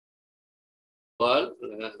all.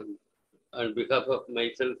 On behalf of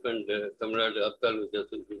myself and Tamil Nadu Ophthalmology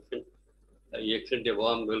Association, I extend a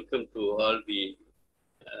warm welcome to all the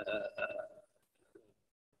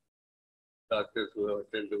doctors who are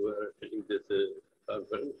attending this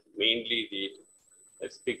conference, mainly the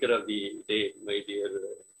speaker of the day, my dear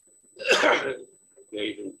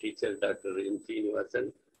guide and teacher, Dr.M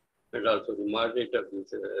Srinivasan, and also the moderator of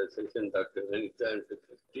this session, Dr. Anita, and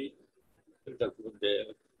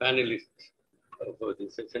the panelists for the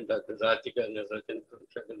session, Dr. Ratika Narajan from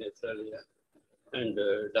Shagan Australia, and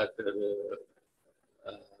Dr.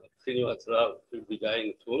 Srinivas Rao will be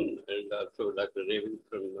joining soon, and also Dr. Ravi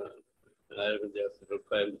from Ayurveda Hospital,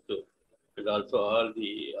 Coimbatore, and also all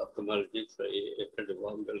the ophthalmologists. I extend a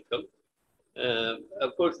warm welcome.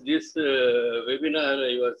 Of course, this webinar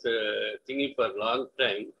I was thinking for a long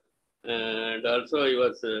time, and also I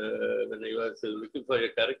was when I was looking for a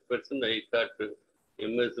correct person, I thought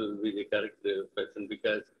MS will be the correct person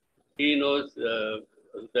because he knows that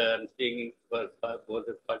I'm staying for more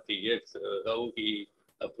than 40 years how he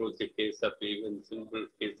approached a case of even simple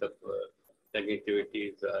case of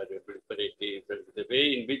conjunctivitis or proliferative, and the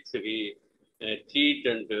way in which we treat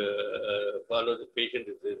and follow the patient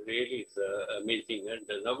is really amazing. And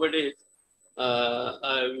nowadays,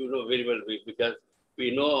 you know very well because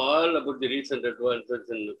we know all about the recent advances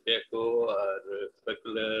in phaco or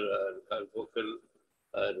specular or confocal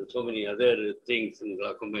or so many other things in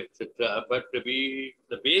glaucoma, etc. But the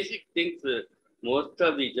basic things, most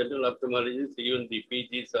of the general ophthalmologists, even the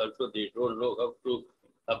PGs also, they don't know how to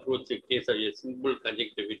approach a case of a simple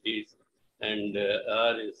conjunctivitis and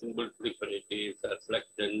or a simple proliferative or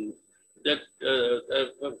flexion, that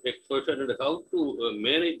exposure and how to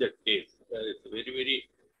manage that case. It's very, very,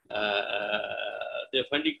 they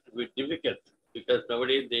find it difficult because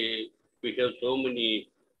nowadays we have so many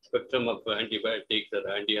spectrum of antibiotics or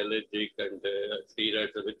anti-allergic and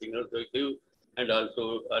steroids, everything else they give, and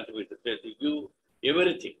also ultimately they give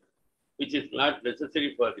everything which is not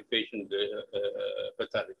necessary for the patient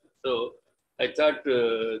pathology. So I thought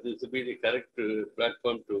this would be the correct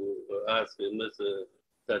platform to ask MS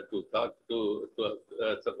sir to talk to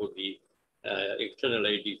us about the external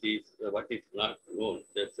eye disease, what is not known.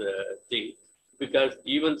 That's a thing. Because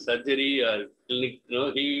even surgery or clinic, you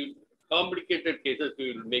know, complicated cases,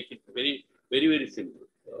 we will make it very, very, very simple.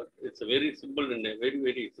 It's a very simple and a very,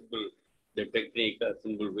 very simple the technique or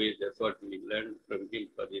simple way. That's what we learned from him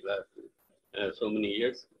for the last so many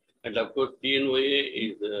years. And of course,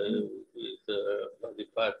 TNOA is for the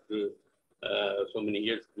past so many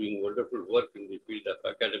years doing wonderful work in the field of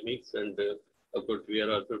academics. And of course, we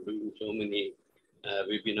are also doing so many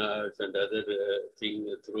webinars and other things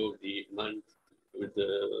throughout the month with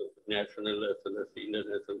the national as well as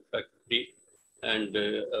international faculty. And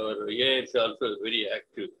our AI is also very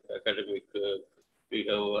active academic. We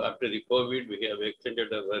have, after the COVID, we have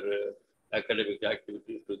extended our academic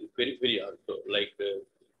activities to the periphery also, like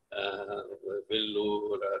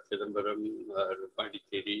Vellore or Chidambaram or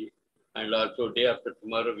Pondicherry. And also day after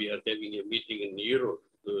tomorrow, we are having a meeting in Europe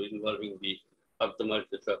involving the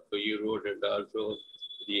ophthalmologists of Europe and also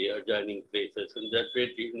the adjoining places. And that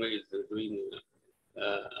way, TNOA is doing,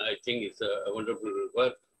 I think it's a wonderful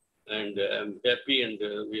work. And I'm happy, and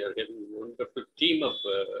we are having a wonderful team of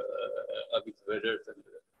arbitrators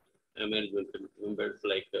and management members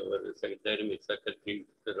like our dynamic secretary,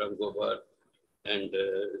 Ram Gopal, and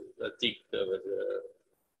Atik, our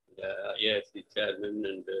AIC chairman,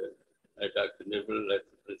 and Dr. Neville, as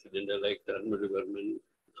president-elect, Armadu Verman.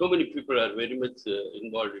 So many people are very much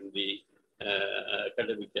involved in the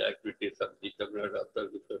academic activities of the Tamil Nadu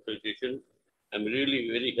Ophthalmic Association. I'm really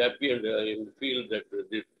very happy, and I feel that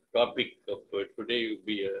this topic of today will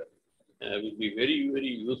be very,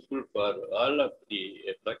 very useful for all of the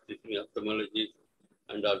practicing ophthalmologists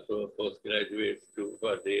and also postgraduates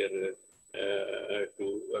for their to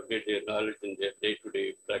update their knowledge in their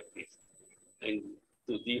day-to-day practice. And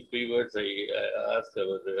to these three words, I asked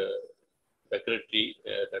our secretary,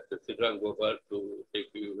 Dr. Ram Gopal, to take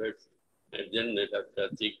a few words, and then Dr.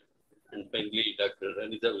 Atik, and finally Dr.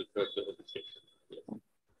 Anita will close the session. Yes.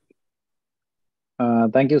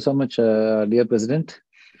 Thank you so much, dear President.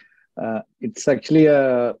 It's actually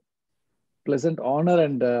a pleasant honor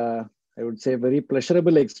and I would say very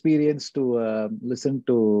pleasurable experience to listen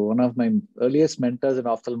to one of my earliest mentors in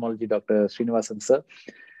ophthalmology, Dr. Srinivasan sir.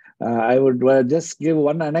 I would just give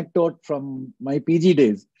one anecdote from my PG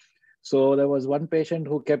days. So there was one patient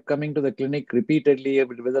who kept coming to the clinic repeatedly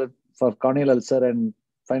for corneal ulcer and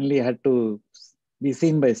finally had to be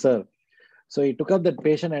seen by sir. So he took up that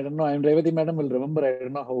patient. I don't know. I'm Revati madam will remember. I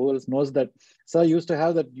don't know who else knows that. Sir used to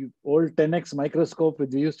have that old 10x microscope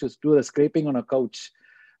which we used to do the scraping on a couch.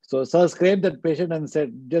 So sir scraped that patient and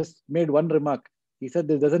said, just made one remark. He said,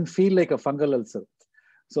 this doesn't feel like a fungal ulcer.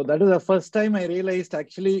 So that is the first time I realized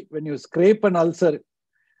actually when you scrape an ulcer,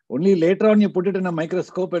 only later on you put it in a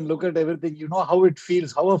microscope and look at everything, you know how it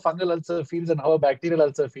feels, how a fungal ulcer feels and how a bacterial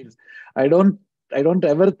ulcer feels. I don't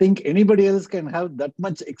ever think anybody else can have that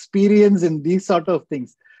much experience in these sort of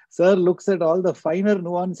things. Sir looks at all the finer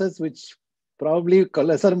nuances which probably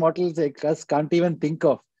lesser mortals like us can't even think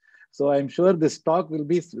of. So I'm sure this talk will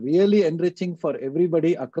be really enriching for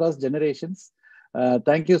everybody across generations.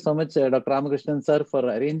 Thank you so much, Dr. Ramakrishnan sir, for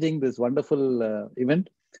arranging this wonderful event.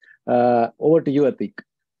 Over to you, Atik.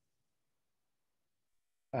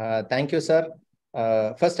 Thank you, sir.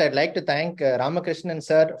 First, I'd like to thank Ramakrishnan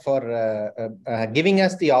sir for giving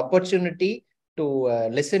us the opportunity to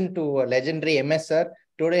listen to legendary MS sir.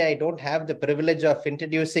 Today, I don't have the privilege of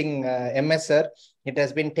introducing MS sir. It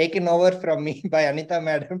has been taken over from me by Anita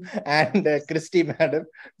madam and Christy madam.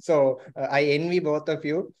 So I envy both of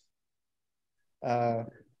you.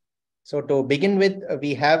 So to begin with,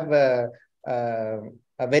 we have a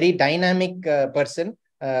very dynamic person,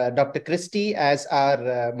 Dr. Christy, as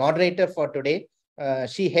our moderator for today.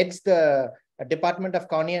 She heads the Department of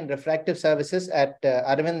Cornea and Refractive Services at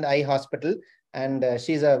Aravind Eye Hospital. And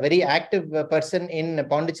she's a very active person in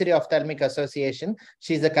Pondicherry Ophthalmic Association.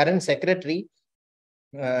 She's the current secretary.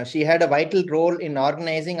 She had a vital role in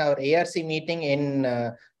organizing our ARC meeting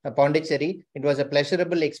in Pondicherry. It was a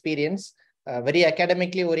pleasurable experience. A very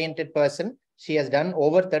academically oriented person. She has done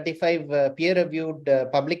over 35 peer-reviewed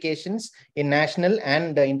publications in national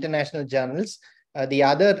and international journals. The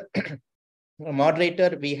other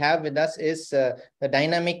moderator we have with us is the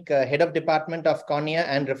dynamic head of Department of Cornea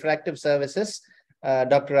and Refractive Services,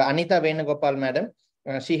 Dr. Anita Venugopal madam.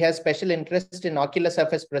 She has special interest in ocular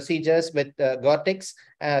surface procedures with Gore-Tex,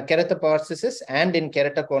 keratoporosis, and in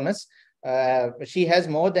keratoconus. She has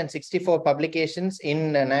more than 64 publications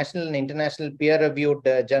in national and international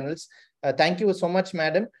peer-reviewed journals. Thank you so much,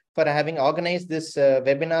 madam, for having organized this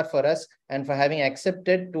webinar for us and for having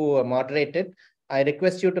accepted to moderate it. I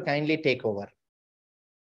request you to kindly take over.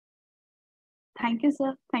 Thank you,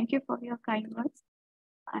 sir. Thank you for your kind words.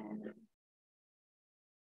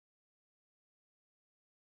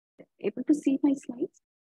 Able to see my slides?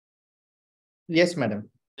 Yes, madam.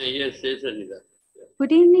 Yes, Anita.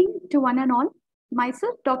 Good evening to one and all.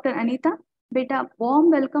 Myself, Dr. Anita, bid a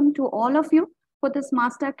warm welcome to all of you for this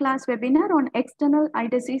masterclass webinar on external eye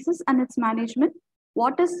diseases and its management.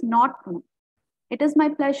 What is not known? It is my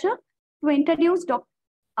pleasure to introduce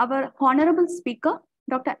our honorable speaker,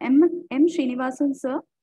 Dr. M. Srinivasan sir,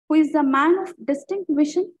 who is the man of distinct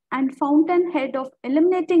vision and fountainhead of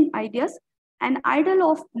illuminating ideas, an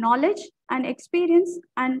idol of knowledge and experience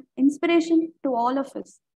and inspiration to all of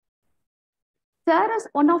us. Sir is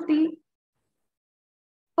one of the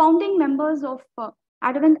founding members of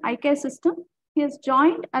Aravind Eye Care System. He has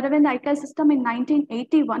joined Aravind Eye Care System in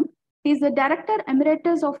 1981. He is the Director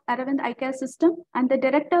Emeritus of Aravind Eye Care System and the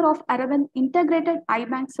Director of Aravind Integrated Eye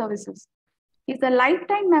Bank Services. He is a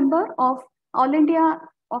lifetime member of All India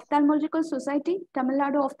Ophthalmological Society, Tamil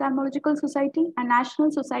Nadu Ophthalmological Society, and National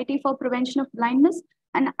Society for Prevention of Blindness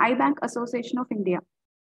and Eye Bank Association of India.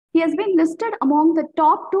 He has been listed among the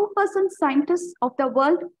top 2% scientists of the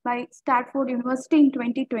world by Stanford University in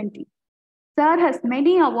 2020. Sir has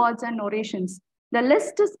many awards and orations. The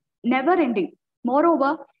list is never ending.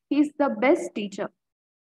 Moreover, he is the best teacher.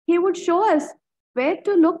 He would show us where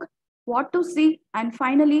to look, what to see, and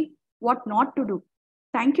finally, what not to do.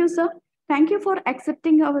 Thank you, sir. Thank you for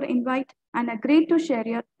accepting our invite and agreed to share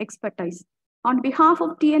your expertise. On behalf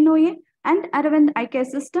of TNOA and Aravind Eye Care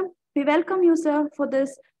System, we welcome you, sir, for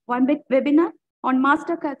this webinar on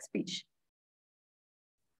Mastercard speech.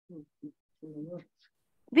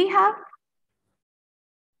 We have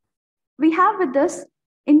with us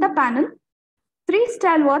in the panel 3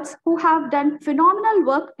 stalwarts who have done phenomenal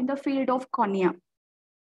work in the field of cornea.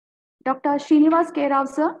 Dr. Srinivas K. Rao,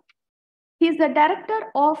 sir. He is the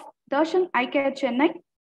director of Darshan Eye Care Chennai.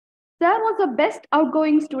 Sir was the best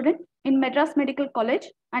outgoing student in Madras Medical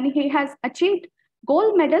College and he has achieved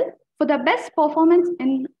gold medal for the best performance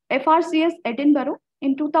in FRCS Edinburgh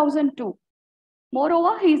in 2002.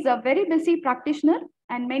 Moreover, he is a very busy practitioner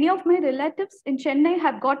and many of my relatives in Chennai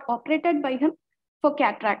have got operated by him for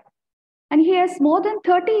cataract. And he has more than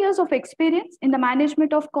 30 years of experience in the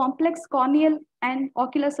management of complex corneal and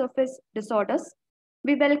ocular surface disorders.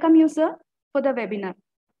 We welcome you, sir, for the webinar.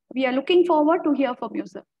 We are looking forward to hear from you,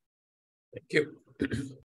 sir. Thank you.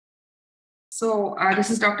 So this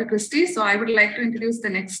is Dr. Christie. So I would like to introduce the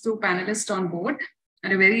next two panelists on board,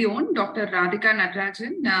 and a very own Dr. Radhika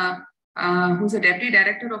Natarajan, who's a Deputy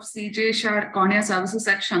Director of CJ Shah Cornea Services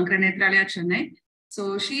at Shankaranethralaya, Chennai.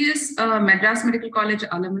 So she is a Madras Medical College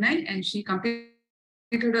alumni, and she completed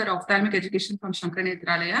her ophthalmic education from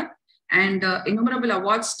Shankaranethralaya, and innumerable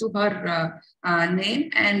awards to her name.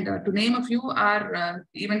 And to name a few are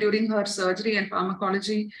even during her surgery and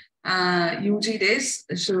pharmacology UG days,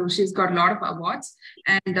 so she's got a lot of awards,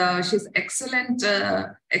 and she's excellent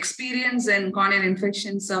experience in corneal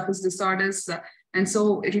infections, surface disorders, and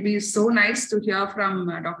so it'll be so nice to hear from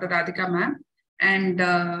Dr. Radhika ma'am. And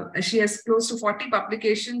she has close to 40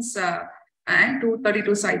 publications and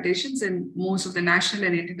 232 citations in most of the national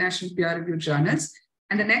and international peer-reviewed journals.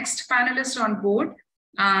 And the next panelist on board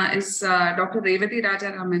is Dr. Revati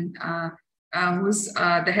Rajaraman, who's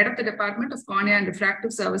the head of the Department of Cornea and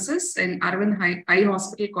Refractive Services in Aravind Eye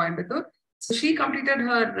Hospital, Coimbatore. So she completed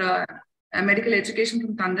her medical education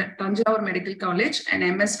from Tanjavur Medical College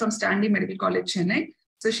and MS from Stanley Medical College, Chennai.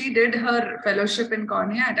 So she did her fellowship in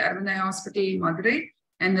cornea at Aravind Eye Hospital, Madurai,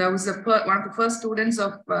 and was one of the first students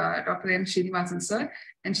of Dr.M. Srinivasan sir.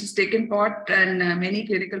 And she's taken part in many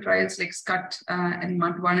clinical trials like SCUT in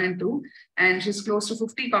month 1 and 2. And she's close to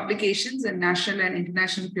 50 publications in national and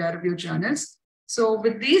international peer-reviewed journals. So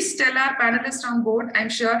with these stellar panelists on board, I'm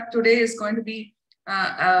sure today is going to be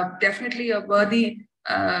definitely a worthy,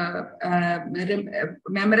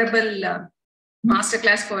 memorable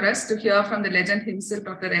masterclass for us to hear from the legend himself,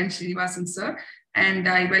 Dr. M. Srinivasan sir. And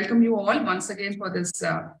I welcome you all once again for this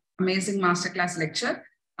amazing masterclass lecture.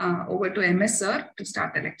 Over to MS sir to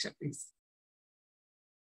start the lecture, please.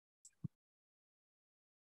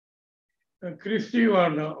 Christy,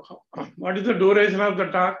 what is the duration of the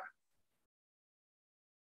talk?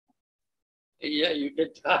 Yeah, you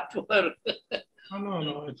can talk for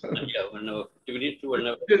No. yeah, 1 hour, 50 minutes to 1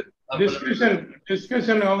 hour.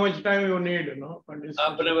 Discussion, how much time you need, you know?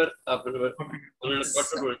 Half an hour. Okay. 1 and a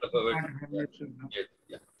quarter, 1 hour.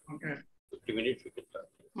 Yeah. Okay. 50 minutes we can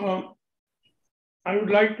talk. I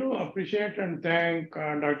would like to appreciate and thank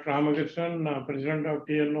Dr. Ramakrishnan, President of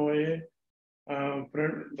TNOA,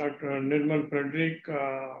 Dr. Nirmal Frederick,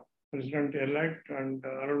 President-elect, and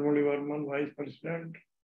Arun Varman, Vice President,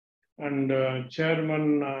 and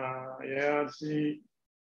Chairman ARC,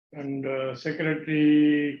 and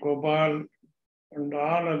Secretary Gopal, and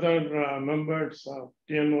all other members of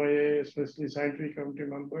TNOA, especially scientific committee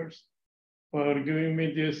members, for giving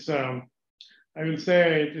me this. I will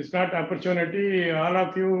say it is not opportunity. All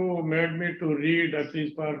of you made me to read at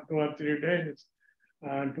least for 2 or 3 days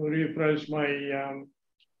to refresh my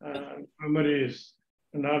memories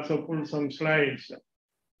and also pull some slides.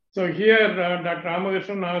 So here, Dr.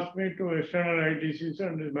 Ramakrishnan asked me to external eye disease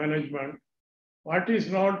and management. What is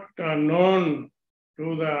not known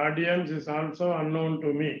to the audience is also unknown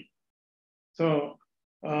to me. So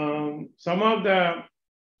some of the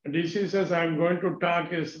diseases I'm going to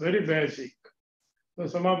talk is very basic. So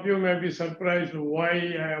some of you may be surprised why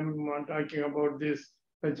I am talking about this,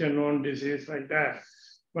 such a known disease like that.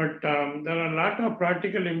 But there are a lot of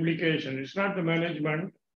practical implications. It's not the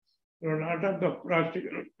management. There are a lot of the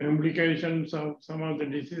practical implications of some of the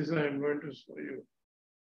diseases I'm going to show you.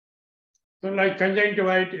 So like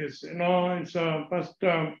conjunctivitis, you know, it's first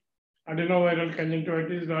adenoviral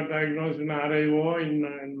conjunctivitis got diagnosed in RIO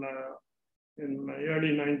in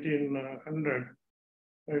early 1900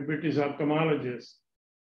 by British ophthalmologist.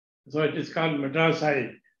 So it is called Madras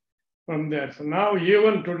eye from there. So now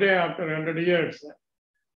even today, after 100 years,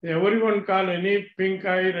 everyone call any pink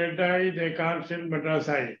eye, red eye, they call still Madras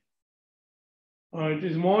eye. It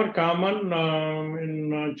is more common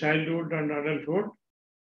in childhood and adulthood.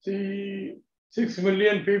 See, 6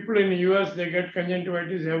 million people in the US, they get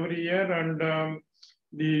conjunctivitis every year, and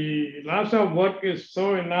the loss of work is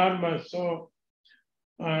so enormous. So,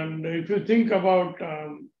 and if you think about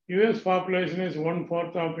US population is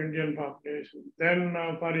 1/4 of Indian population. Then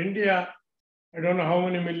for India, I don't know how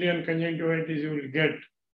many million conjunctivitis you will get.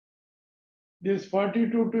 This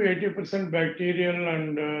 42 to 80% bacterial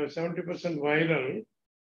and 70% viral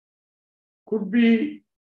could be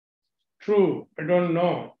true. I don't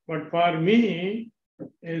know. But for me,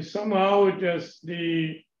 somehow it is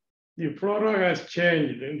the flora has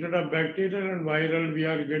changed. Instead of bacterial and viral, we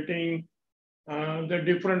are getting the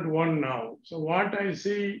different one now. So what I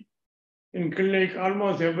see in clinic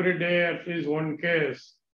almost every day, at least one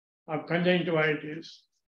case of conjunctivitis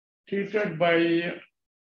treated by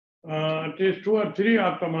at least 2 or 3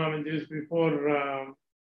 ophthalmologists before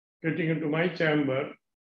getting into my chamber.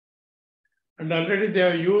 And already they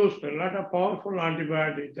have used a lot of powerful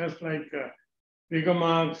antibiotics, just like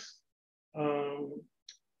Vigamox, all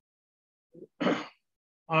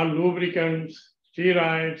lubricants,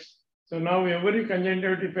 steroids. So now every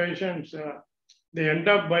conjunctivitis patients, they end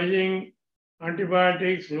up buying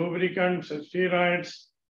antibiotics, lubricants, steroids,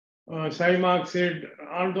 Cymoxid,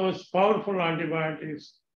 all those powerful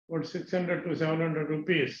antibiotics, about 600 to 700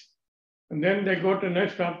 rupees. And then they go to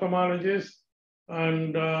next ophthalmologist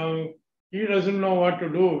and he doesn't know what to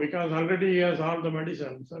do because already he has all the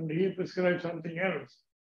medicines and he prescribes something else.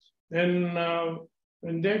 Then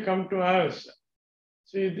when they come to us,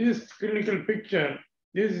 see this clinical picture,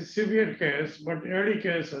 this is severe case, but early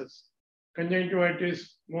cases,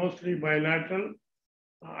 conjunctivitis mostly bilateral,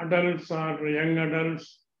 adults or young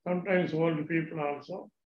adults, sometimes old people also.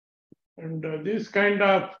 And this kind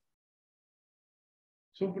of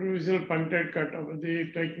superficial punctate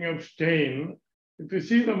cuttopathy, taking of stain, if you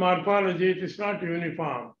see the morphology, it is not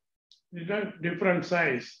uniform. It is different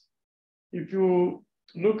size. If you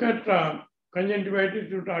look at conjunctivitis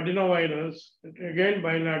due to adenovirus, again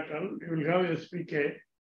bilateral, you will have SPK,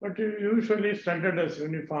 but usually studied as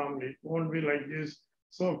uniformly. It won't be like this.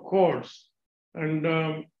 So codes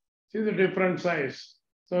and see the different size.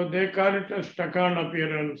 So they call it a stuck-on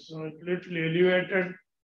appearance, so little elevated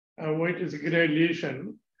whitish gray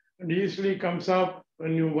lesion, and easily comes up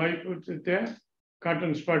when you wipe it with a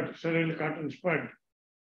cotton spud, sterile cotton spud.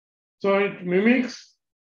 So it mimics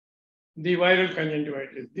the viral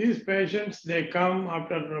conjunctivitis. These patients, they come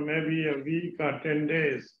after maybe a week or 10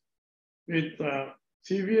 days with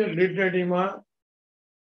severe lid edema,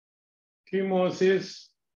 chemosis.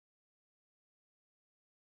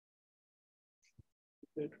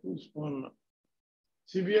 Who's one?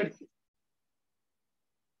 Severe.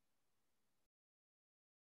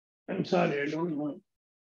 I'm sorry, I don't know.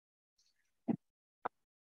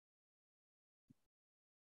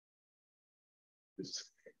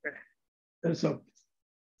 There's a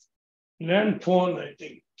land phone, I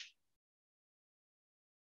think.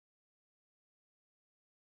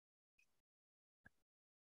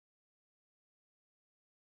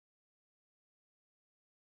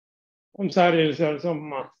 I'm sorry, there's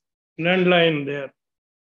some landline there.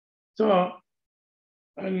 So,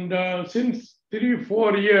 and since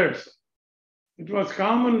 3-4 years, it was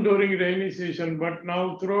common during rainy season, but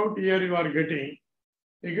now throughout year you are getting,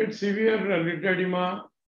 you get severe lid edema,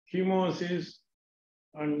 chemosis,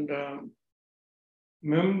 and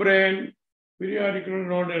membrane, periauricular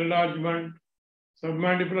node enlargement,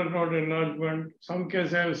 submandibular node enlargement. Some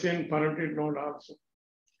cases I have seen parotid node also.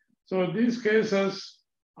 So these cases,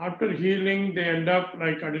 after healing, they end up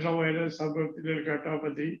like adenovirus, subepithelial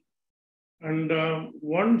keratopathy. And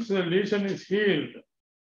once the lesion is healed,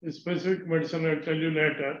 the specific medicine I'll tell you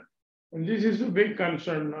later. And this is a big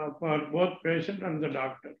concern for both patient and the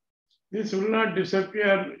doctor. This will not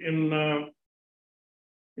disappear in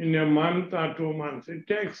a month or 2 months. It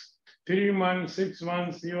takes 3 months, 6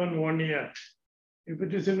 months, even 1 year. If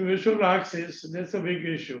it is in visual axis, that's a big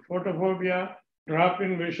issue. Photophobia, drop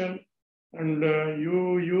in vision, and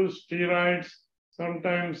you use steroids,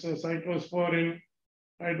 sometimes cyclosporin,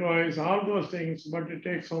 hydroids, all those things, but it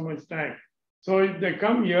takes so much time. So if they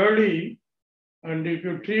come early, and if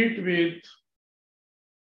you treat with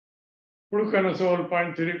fluconazole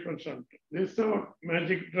 0.3%, this is a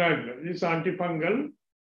magic drug. This is antifungal.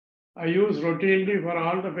 I use routinely for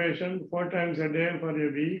all the patients 4 times a day for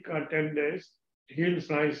a week or 10 days. It heals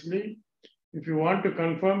nicely. If you want to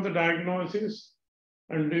confirm the diagnosis,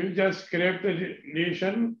 and you just scrape the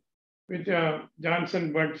lesion with a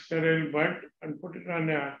Johnson bud, sterile bud, and put it on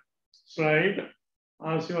a slide.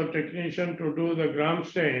 Ask your technician to do the gram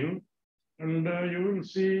stain, and you will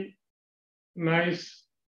see nice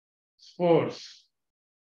spores.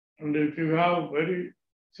 And if you have very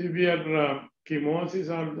severe chemosis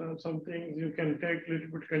or something, you can take little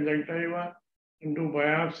bit conjunctiva and do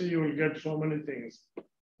biopsy, you will get so many things.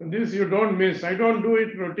 And this you don't miss. I don't do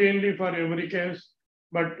it routinely for every case,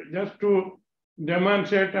 but just to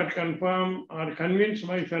demonstrate or confirm or convince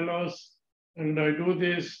my fellows, and I do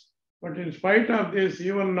this. But in spite of this,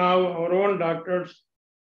 even now our own doctors,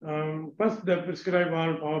 first they prescribe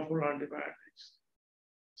all powerful antibiotics.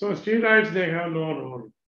 So steroids, they have no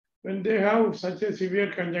role. When they have such a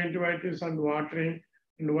severe conjunctivitis and watering,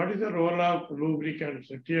 and what is the role of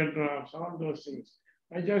lubricants, teardrops, all those things?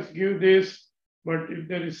 I just give this, but if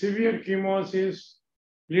there is severe chemosis,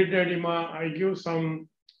 lid edema, I give some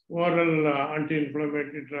oral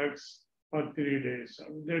anti-inflammatory drugs for 3 days,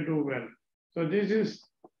 and they do well. So this is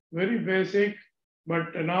very basic,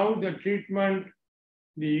 but now the treatment,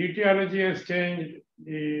 the etiology has changed,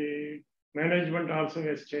 the management also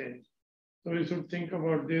has changed. So we should think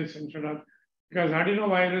about this instead of, because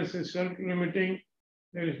adenovirus is self-limiting,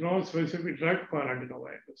 there is no specific drug for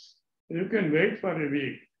adenovirus. You can wait for a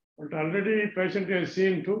week, but already patient has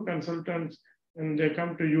seen 2 consultants and they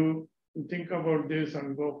come to you to think about this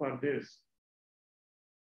and go for this.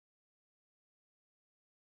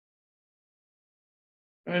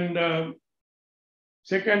 And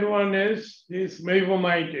second one is this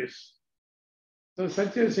myomitis. So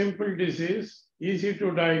such a simple disease, easy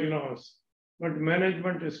to diagnose, but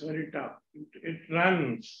management is very tough. It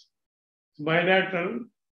runs bilateral.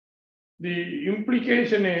 The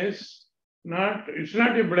implication is it's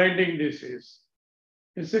not a blinding disease.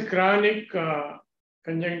 It's a chronic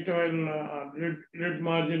conjunctival lid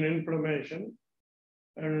margin inflammation.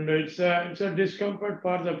 And it's a discomfort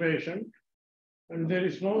for the patient. And there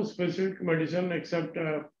is no specific medicine except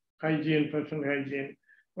hygiene, personal hygiene.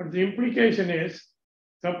 But the implication is,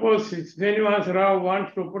 suppose Srinivasan Rao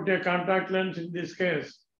wants to put a contact lens in this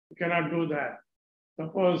case, you cannot do that.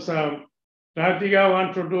 Suppose Radhika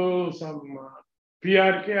wants to do some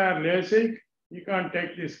PRK or LASIK, you can't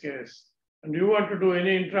take this case. And you want to do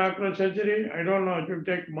any intraocular surgery, I don't know, it will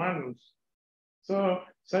take months. So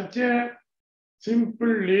such a simple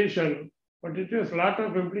lesion, but it has a lot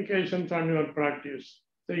of implications on your practice.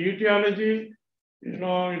 The etiology,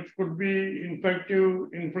 it could be infective,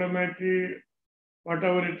 inflammatory,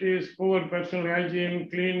 whatever it is, poor personal hygiene,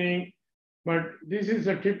 cleaning. But this is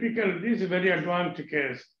a very advanced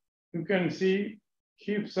case. You can see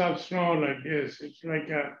heaps of snow like this. It's like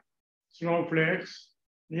a snowflakes.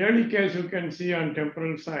 The early case you can see on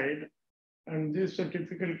temporal side. And this is a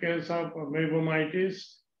typical case of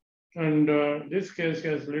myomitis. And this case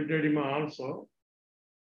has lid edema also.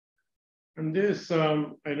 And this I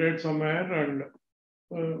read somewhere, and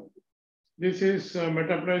this is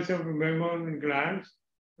metaplasia of mammalian glands.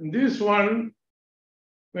 And this one,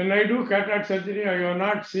 when I do cataract surgery, I have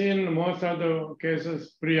not seen most of the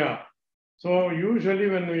cases prior. So usually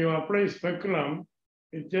when you apply speculum,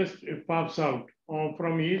 it pops out.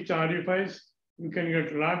 From each orifice, you can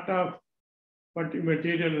get a lot of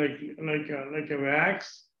material like a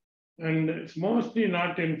wax. And it's mostly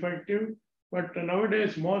not infective, but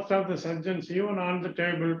nowadays most of the surgeons, even on the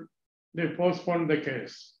table, they postpone the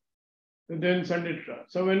case, and then send it.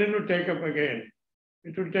 So when it will take up again,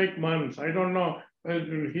 it will take months. I don't know whether it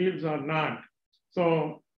will heal or not.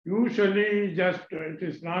 So usually it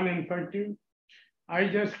is non-infective. I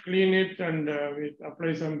just clean it and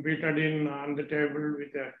apply some betadine on the table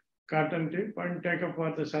with a cotton tip and take up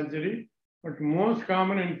for the surgery. But most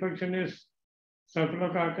common infection is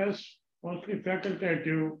Staphylococcus, mostly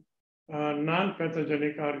facultative,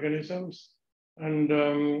 non-pathogenic organisms,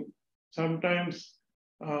 and sometimes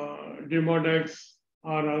Demodex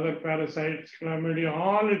or other parasites, chlamydia,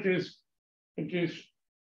 all it is,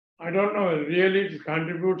 I don't know really it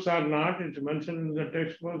contributes or not. It's mentioned in the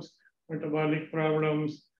textbooks, metabolic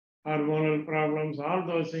problems, hormonal problems, all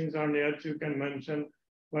those things on earth you can mention.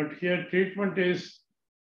 But here treatment is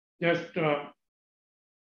just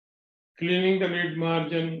cleaning the lid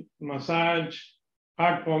margin, massage,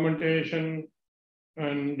 hot fomentation,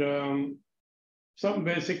 and some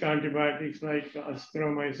basic antibiotics like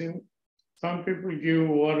azithromycin. Some people give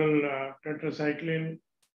oral tetracycline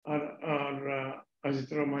or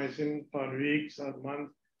azithromycin for weeks or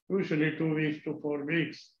months, usually 2 weeks to 4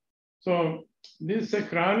 weeks. So this is a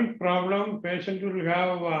chronic problem. Patient will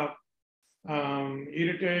have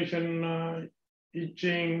irritation,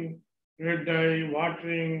 itching, red eye,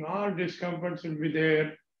 watering, all discomforts will be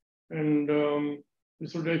there. And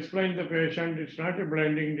this would explain the patient. It's not a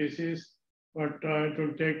blinding disease, but it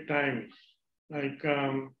will take time. Like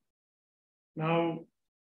now,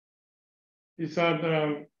 these are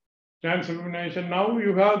the transillumination. Now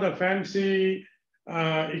you have the fancy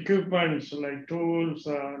equipments like tools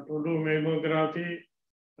to do mammography.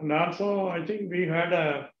 And also, I think we had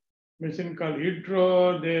a machine called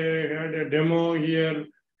Hydro. They had a demo here.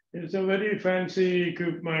 It's a very fancy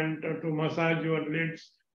equipment to massage your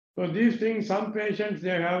lids. So these things, some patients,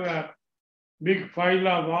 they have a big file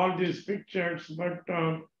of all these pictures, but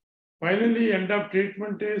finally end of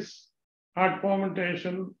treatment is hot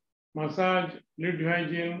fomentation, massage, lid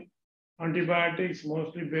hygiene, antibiotics,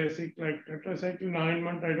 mostly basic, like tetracycline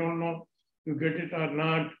ointment. I don't know if you get it or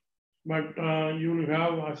not, but you will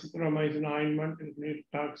have azithromycin ointment, it is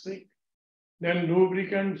toxic. Then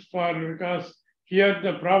lubricants because here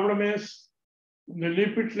the problem is the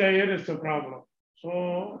lipid layer is the problem.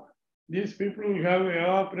 So these people will have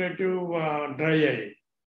evaporative dry eye.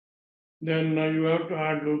 Then you have to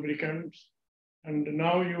add lubricants. And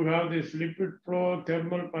now you have this lipid flow,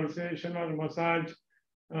 thermal pulsation or massage.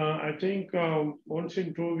 I think once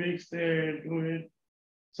in 2 weeks they do it.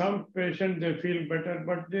 Some patients, they feel better,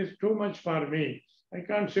 but there's too much for me. I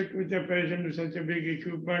can't sit with a patient with such a big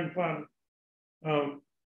equipment for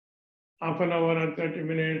half an hour or 30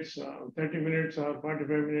 minutes or 45 minutes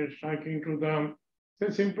talking to them.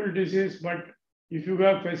 It's a simple disease, but if you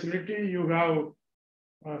have facility, you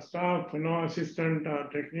have staff, assistant or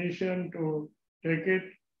technician to take it,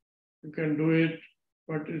 you can do it,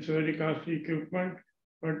 but it's very costly equipment.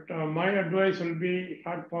 But my advice will be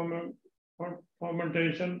hot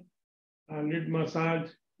fermentation, lid massage,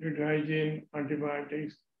 lid hygiene,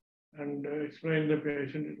 antibiotics, and explain the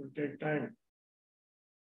patient, it will take time.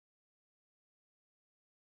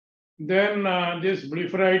 Then this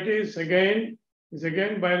blepharitis is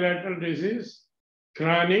again bilateral disease,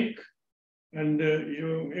 chronic, and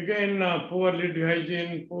you again poor lid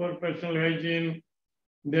hygiene, poor personal hygiene,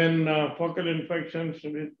 then focal infections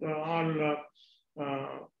with all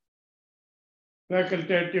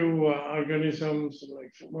facultative organisms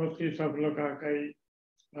like mostly Staphylococci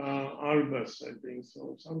albus, I think.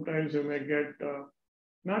 So sometimes you may get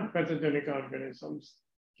not pathogenic organisms.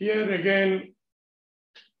 Here again,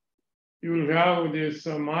 you will have this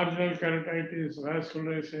marginal keratitis,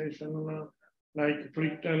 vascularization, like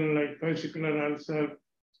Plichten, like fascicular ulcer.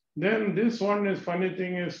 Then this one is funny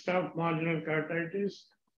thing is staph marginal keratitis.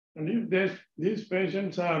 And if these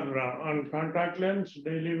patients are on contact lens,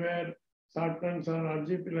 daily wear, short lens or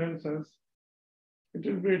RGP lenses, it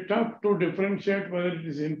will be tough to differentiate whether it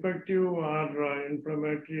is infective or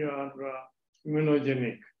inflammatory or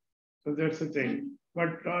immunogenic. So that's the thing.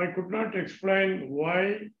 But I could not explain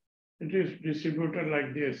why it is distributed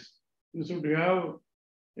like this. You should have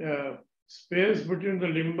space between the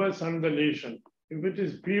limbus and the lesion. If it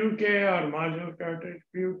is PUK or marginal keratitis,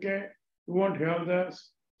 PUK, you won't have the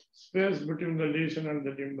space between the lesion and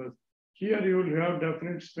the limbus. Here you will have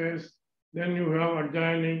definite space. Then you have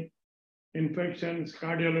adjoining infections,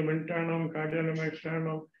 cardiolum internum, cardiolum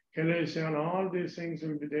externum, chalazion, all these things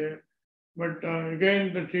will be there. But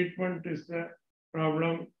again, the treatment is the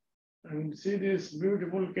problem. And see this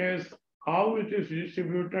beautiful case, how it is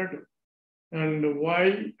distributed and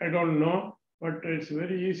why, I don't know, but it's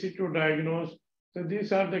very easy to diagnose. So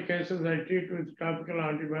these are the cases I treat with topical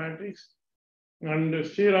antibiotics and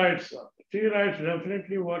steroids. Steroids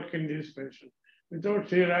definitely work in these patients. Without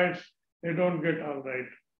steroids, they don't get all right.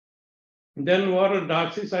 Then oral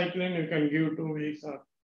doxycycline, you can give 2 weeks or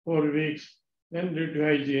 4 weeks, then lid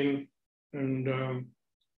hygiene, and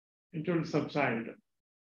it will subside.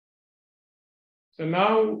 So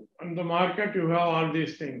now on the market, you have all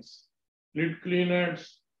these things, lid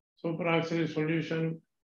cleaners, superoxide solution,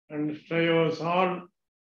 and strios, all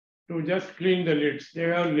to just clean the lids. They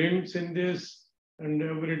have lids in this, and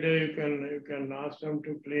every day you can ask them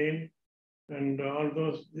to clean, and all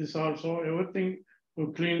those, this also, everything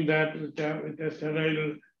to clean that with a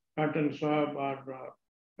sterile cotton swab or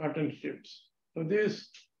cotton strips. So this,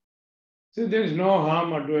 see, there is no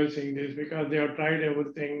harm advising this because they have tried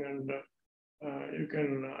everything, and you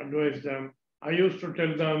can advise them. I used to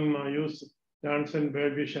tell them use Johnson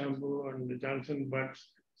baby shampoo and Johnson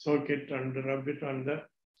buds, soak it and rub it on the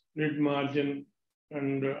lid margin,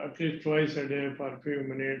 and at least twice a day for a few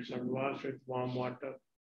minutes, and wash with warm water,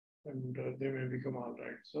 and they may become all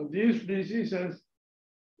right. So these diseases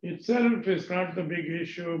itself is not the big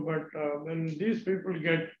issue, but when these people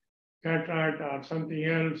get cataract or something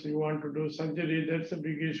else, you want to do surgery, that's a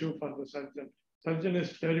big issue for the surgeon. Surgeon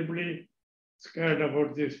is terribly scared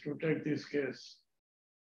about this, to take this case.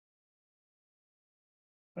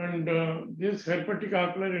 And this herpetic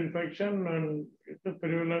ocular infection, and the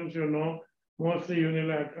prevalence, mostly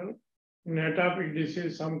unilateral. In atopic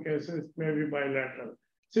disease, some cases may be bilateral.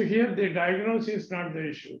 So here the diagnosis is not the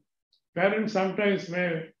issue. Parents sometimes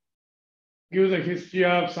may give the history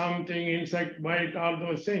of something, insect bite, all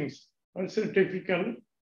those things. That's typical.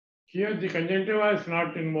 Here the conjunctiva is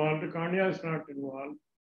not involved, the cornea is not involved.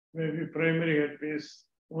 Maybe primary herpes,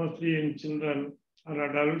 mostly in children or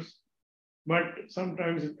adults, but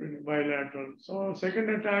sometimes it will be bilateral. So second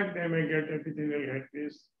attack, they may get epithelial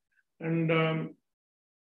herpes. And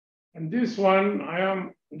this one,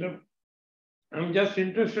 I'm just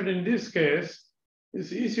interested in this case.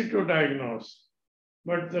 It's easy to diagnose.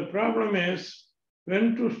 But the problem is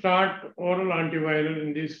when to start oral antiviral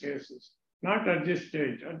in these cases. Not at this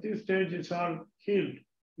stage. At this stage, it's all healed,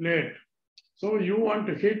 late. So you want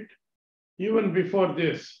to hit even before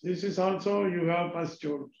this. This is also, you have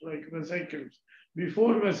pustules, like vesicles.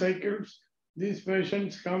 Before vesicles, these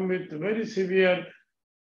patients come with very severe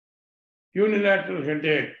unilateral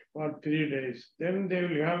headache for 3 days. Then they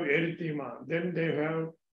will have erythema. Then they have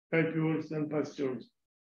papules and pustules.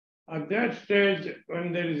 At that stage,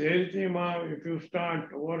 when there is erythema, if you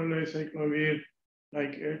start oral acyclovir,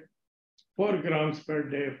 like 4 grams per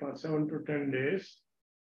day for 7 to 10 days,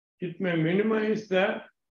 it may minimize the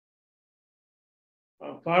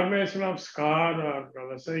formation of scar or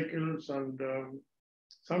vesicles and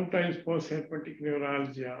sometimes post-herpetic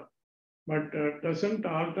neuralgia, but doesn't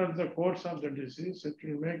alter the course of the disease. It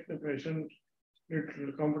will make the patient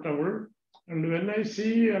little comfortable. And when I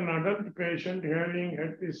see an adult patient having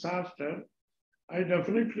herpes zoster, I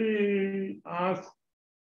definitely ask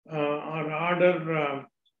or order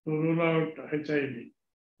to rule out HIV.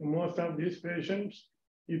 Most of these patients,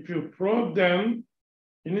 if you probe them,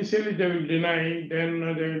 initially they will deny, then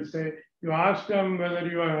they will say, you ask them whether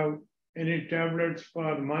you have any tablets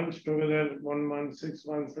for months together, 1 month, 6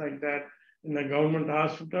 months, like that, in a government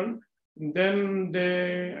hospital. And then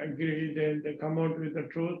they agree, they come out with the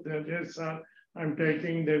truth that yes, sir, I'm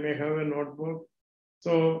taking, they may have a notebook.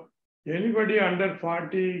 So anybody under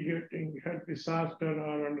 40 getting herpes zoster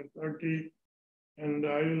or under 30, and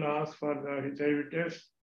I will ask for the HIV test.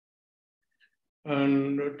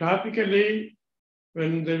 And topically,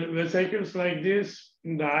 when the vesicles like this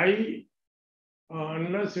in the eye,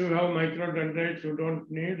 unless you have microdendrites, you don't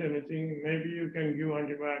need anything. Maybe you can give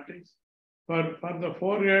antibiotics. For the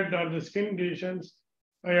forehead or the skin lesions,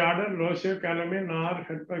 I order loceocalamine or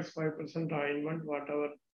Herpex 5% ointment, whatever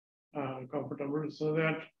comfortable, so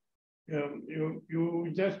that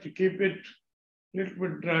you just keep it a little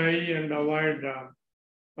bit dry and avoid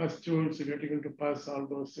pustules, getting into pus, all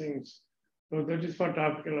those things. So that is for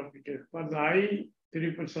topical application. For the eye,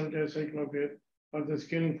 3% acyclovir. For the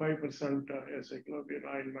skin, 5% acyclovir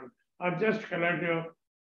ointment. Or just collective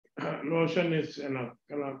lotion is enough.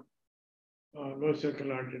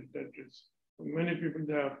 Loceocalamine, that is. Many people,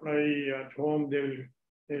 they apply at home, they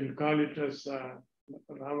will call it as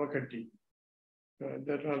Ramakatti.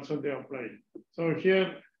 That also they apply. So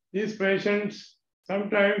here, these patients,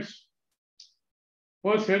 sometimes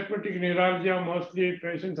post-herpetic neuralgia, mostly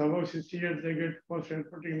patients above 60 years, they get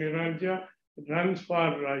post-herpetic neuralgia. It runs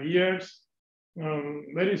for years,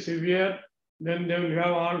 very severe. Then they will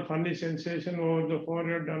have all funny sensation over the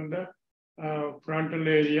forehead and the frontal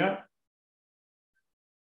area.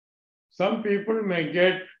 Some people may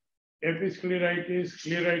get episcleritis,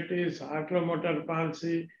 scleritis, oculomotor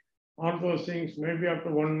palsy, all those things, maybe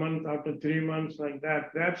after 1 month, after 3 months, like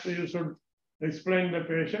that. That's you should explain the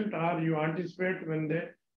patient, or you anticipate when they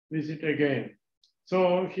visit again.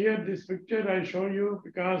 So here, this picture I show you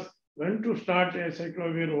because when to start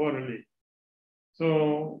acyclovir orally.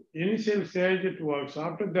 So initial stage it works.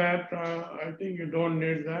 After that, I think you don't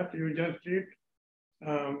need that. You just treat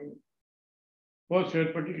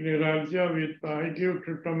post-herpetic neuralgia with I give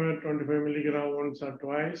tryptamate 25 milligram once or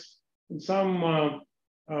twice. And some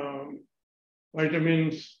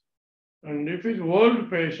vitamins. And if it's old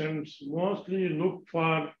patients, mostly look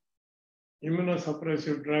for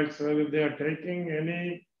immunosuppressive drugs, whether they are taking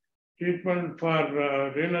any treatment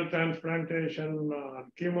for renal transplantation, or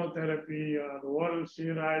chemotherapy, or oral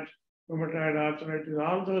steroids, rheumatoid arthritis,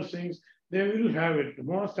 all those things, they will have it.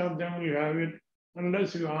 Most of them will have it.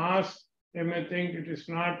 Unless you ask, they may think it is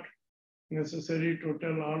not necessary to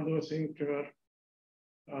tell all those things to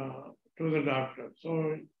the doctor.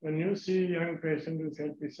 So when you see young patient with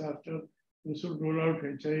herpes zoster, you should rule out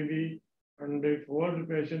HIV, and if old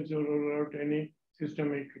patients, you rule out any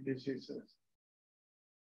systemic diseases.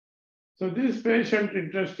 So this patient,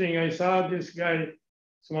 interesting, I saw this guy,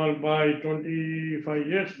 small boy, 25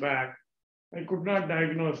 years back. I could not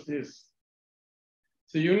diagnose this.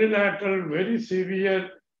 So unilateral, very severe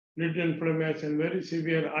lid inflammation, very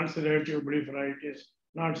severe ulcerative blepharitis,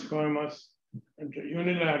 not squamous, and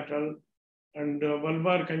unilateral, and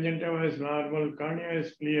bulbar conjunctiva is normal, cornea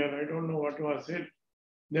is clear. I don't know what was it.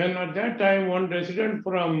 Then at that time, one resident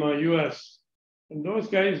from US, and those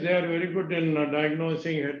guys, they are very good in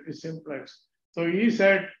diagnosing herpes simplex. So he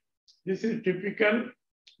said, this is typical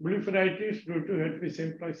blepharitis due to herpes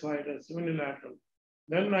simplex virus, unilateral.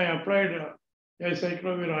 Then I applied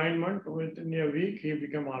acyclovir ointment. Within a week, he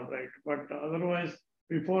became all right. But otherwise,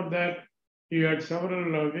 before that, he had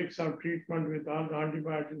several weeks of treatment with all the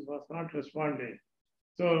antibiotics, was not responding.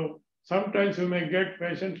 So sometimes you may get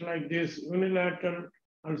patients like this, unilateral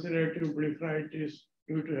ulcerative blepharitis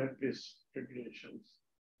due to herpes regulations.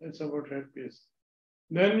 That's about herpes.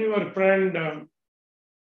 Then your friend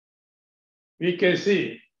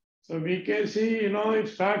VKC. So VKC, it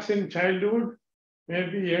starts in childhood,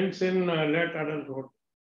 maybe ends in late adulthood.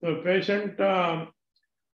 So patient,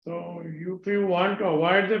 so if you want to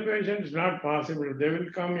avoid the patient, it's not possible. They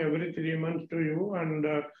will come every 3 months to you, and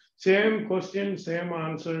same questions, same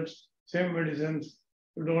answers, same medicines.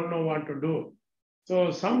 you don't know what to do.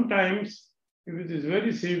 So sometimes, if it is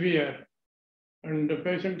very severe and the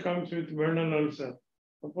patient comes with vernal ulcer,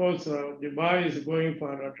 suppose the boy is going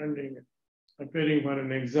for appearing for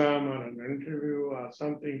an exam or an interview or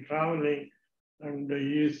something, traveling, and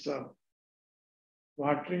he is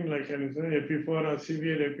watering like an epiphora,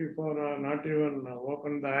 severe epiphora, not even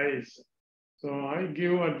open the eyes. So I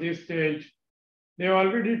give at this stage, they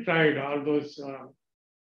already tried all those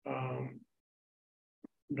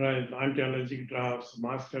drugs, anti-allergic drops,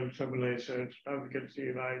 master stabilizers, topical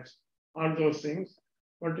steroids, all those things.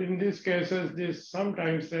 But in these cases,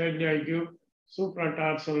 sometimes I give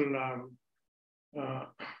supratarsal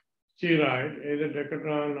steroid, either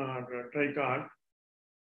Decathlon or Tricard.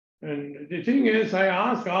 And the thing is, I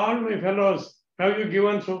ask all my fellows, have you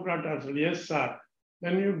given supratarsal? Yes, sir.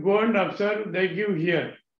 Then you go and observe, they give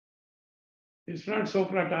here. It's not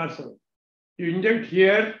supratarsal. You inject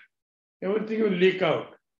here, everything will leak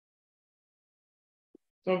out.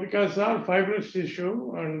 So because of fibrous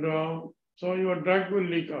tissue, and so your drug will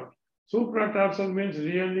leak out. Supratarsal means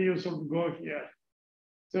really you should go here.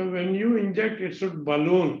 So when you inject, it should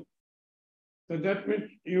balloon. So that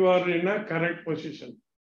means you are in a correct position.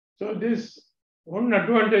 So this one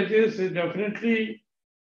advantage is it definitely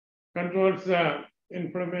controls the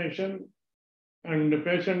inflammation, and the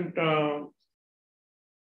patient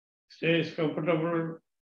stays comfortable,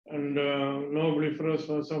 and no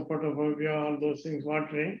blepharitis, some photophobia, all those things,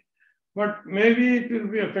 watering. But maybe it will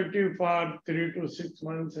be effective for 3 to 6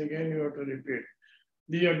 months. Again, you have to repeat.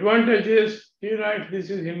 The advantage is steroid, this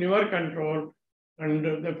is in your control, and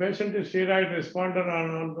the patient is steroid responder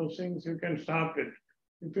on all those things, you can stop it.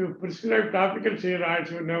 If you prescribe topical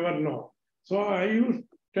steroids, you never know. So I used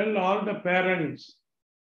to tell all the parents,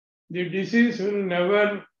 the disease will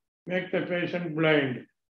never make the patient blind,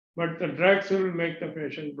 but the drugs will make the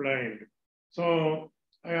patient blind. So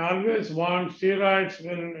I always want steroids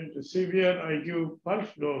when it is severe, I give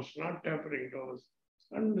pulse dose, not tapering dose,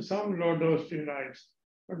 and some low dose steroids.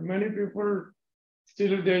 But many people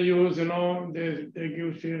still they use, they give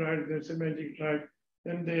steroids, that's a magic drug.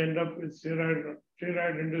 Then they end up with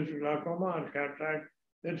steroid-induced glaucoma or cataract.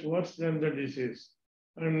 That's worse than the disease.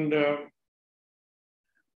 And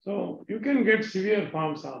so you can get severe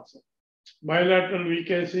forms also. Bilateral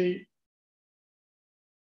VKC,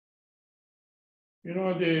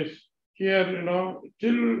 this here,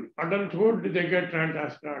 till adulthood, they get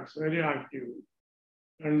transasparates, very active.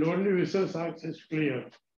 And only visual axis is clear.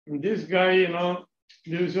 And this guy,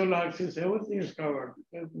 the visual axis, everything is covered.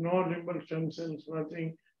 There's no limbal stem cells,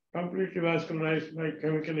 nothing, completely vascularized by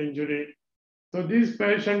chemical injury. So this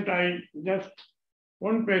patient,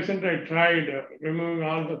 one patient I tried removing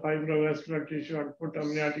all the fibrovascular tissue and put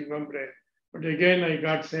amniotic membrane. But again, I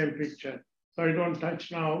got same picture. So I don't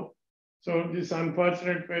touch now. So this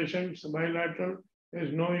unfortunate patient, bilateral,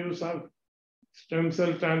 there's no use of stem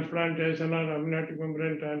cell transplantation or amniotic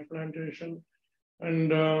membrane transplantation.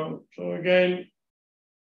 And so again,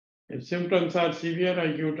 if symptoms are severe,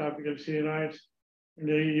 I give topical steroids. And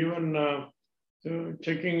even so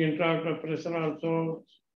checking intraocular pressure also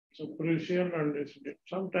so crucial, and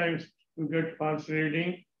sometimes you get false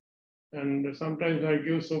reading, and sometimes I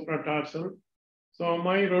give supratarsal. So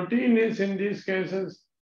my routine is in these cases,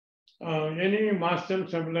 any master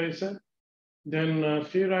stabilizer, then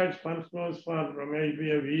steroids pulse dose for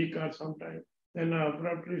maybe a week or sometime, then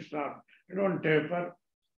abruptly stop. I don't taper.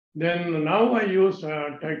 Then now I use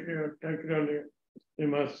tacrolimus,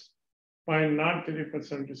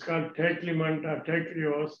 0.03%. It's called tacrolimus or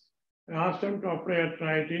tacreos. I asked them to apply at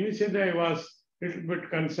night. Initially, I was a little bit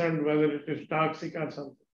concerned whether it is toxic or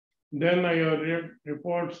something. Then I read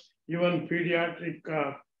reports, even pediatric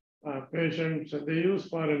patients, they use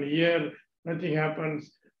for a year, nothing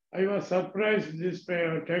happens. I was surprised this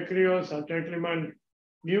tacreos or tacrolimus,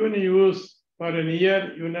 given use for a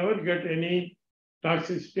year, you never get any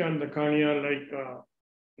toxicity on the cornea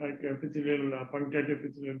like epithelial, punctate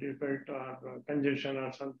epithelial defect or congestion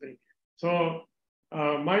or something. So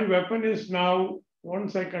my weapon is now,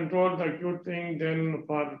 once I control the acute thing, then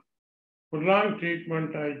for prolonged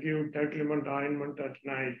treatment, I give tacrolimus ointment at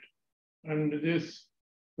night. And this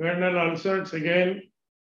vernal ulcers, again,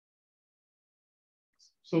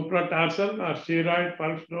 supratarsal or steroid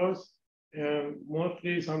pulse dose,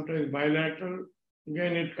 mostly sometimes bilateral.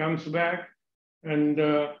 Again, it comes back. And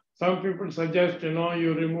some people suggest, you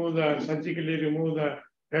surgically remove the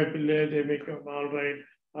papillae, they make them all right,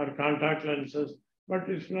 or contact lenses. But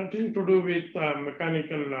it's nothing to do with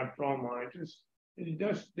mechanical trauma. It's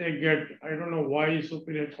just they get, I don't know why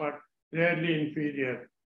superior part, rarely inferior.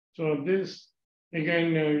 So this,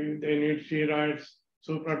 again, they need steroids,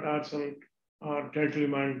 supratarsal, or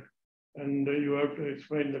taclement, and you have to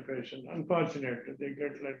explain the patient. Unfortunately, they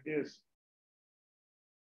get like this.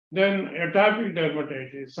 Then atopic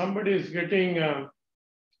dermatitis. Somebody is getting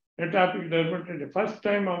atopic dermatitis first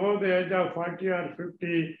time above the age of 40 or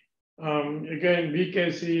 50. Again,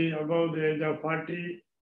 BKC above the age of 40.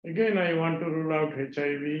 Again, I want to rule out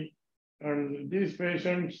HIV. And these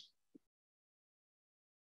patients,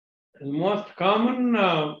 the most common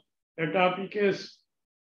atopic is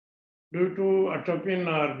due to atropine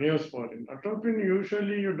or neosporin. Atropine,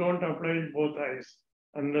 usually you don't apply both eyes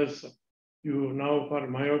unless you now for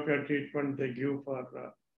myopia treatment, they give for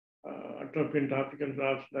atropine topical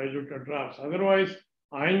drops, diluted drops. Otherwise,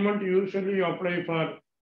 ointment usually you apply for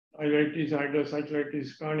ilitis,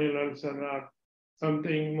 hydrocyclitis, corneal ulcer, or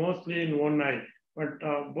something mostly in one eye. But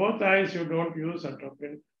both eyes you don't use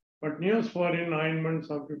atropine. But neosporin ointment,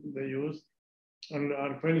 some people they use, and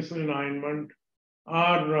or penicillin ointment,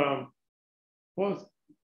 or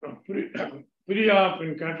pre-op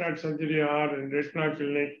in cataract surgery or in retina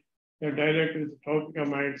clinic, they direct with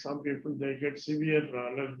tropicamide. Some people they get severe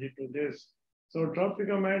allergy to this. So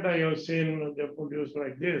tropicamide I have seen they produce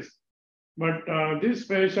like this. But this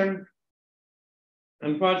patient,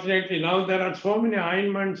 unfortunately, now there are so many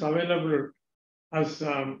ointments available as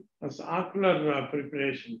ocular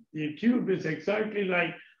preparation. The tube is exactly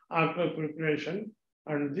like ocular preparation,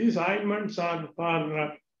 and these ointments are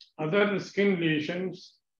for other skin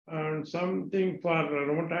lesions and something for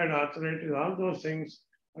rheumatoid arthritis, all those things,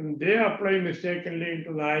 and they apply mistakenly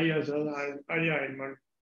into the eye as an eye ointment.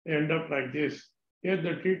 They end up like this. Here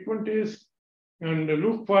the treatment is, and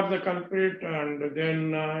look for the culprit, and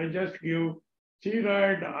then I just give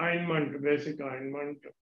steroid ointment, basic ointment,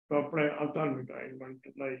 to apply ophthalmic ointment.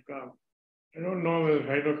 Like, I don't know whether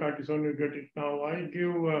hydrocortisone you get it now. I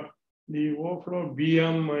give the Oflo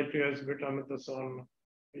BM, it has betamethasone,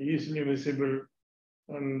 easily visible,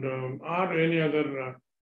 and or any other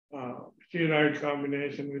steroid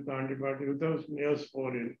combination with antibiotic without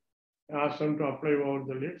neosporin. Ask them to apply over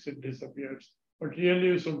the lips, it disappears. But really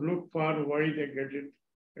you should look for why they get it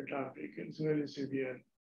atopic. It's very severe.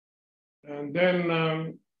 And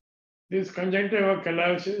then this conjunctiva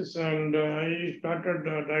callosis, and I started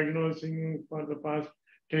diagnosing for the past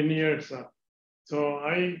 10 years. So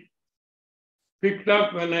I picked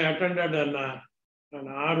up when I attended an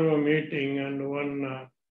RO meeting, and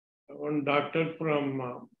one doctor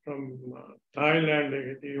from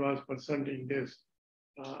Thailand, he was presenting this.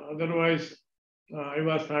 Otherwise, I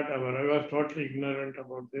was not aware. I was totally ignorant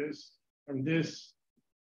about this. And this,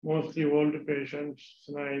 mostly old patients,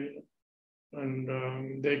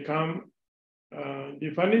 and they come.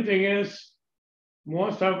 The funny thing is,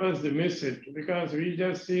 most of us they miss it because we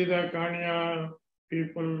just see the cornea,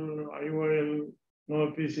 people, IOL,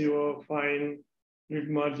 no PCO, fine, mid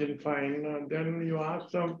margin, fine. And then you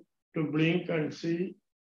ask them to blink and see,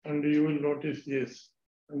 and you will notice this.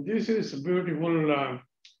 And this is beautiful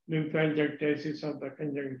lymphangiectasis of the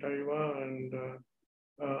conjunctiva. And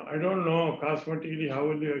I don't know cosmetically how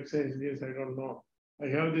will you exercise this, I don't know. I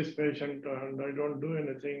have this patient and I don't do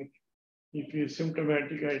anything. If he is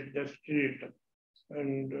symptomatic, I just treat.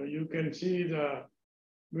 And you can see the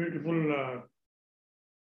beautiful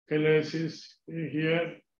callosis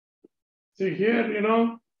here. See here, you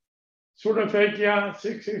know, pseudophakia,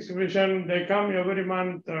 6/6 vision, they come every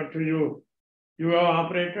month to you. You have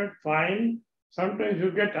operated, fine. Sometimes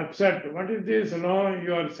you get upset. What is this? No,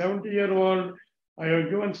 you are 70-year-old. I have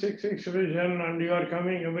given 6/6 vision and you are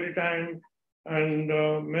coming every time, and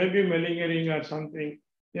maybe malingering or something.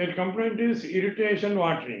 Their complaint is irritation,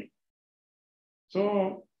 watering.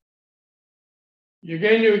 So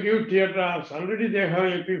again you give tear drops. Already they have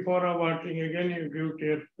EP4 watering. Again you give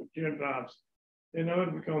tear drops. They never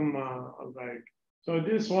become all right. So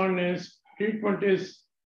this one is, treatment is,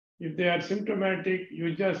 if they are symptomatic,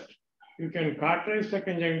 you can cauterize the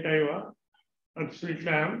conjunctiva at slit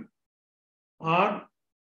lamp, or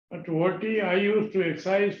at OT, I used to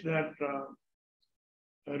excise that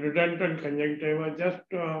redundant conjunctiva just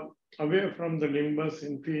away from the limbus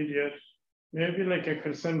inferior, maybe like a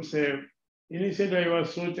crescent shave. Initially, I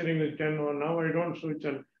was suturing with TNOA. Now I don't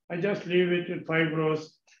suture. I just leave it at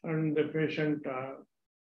fibros, and the patient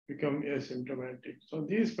become asymptomatic. So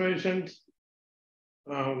these patients,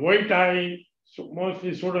 white eye,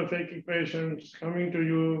 mostly pseudophakic patients coming to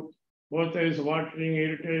you, both eyes watering,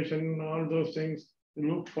 irritation, all those things,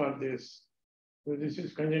 look for this. So this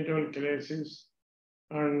is conjunctival callosis,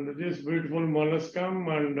 and this beautiful molluscum,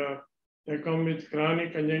 and they come with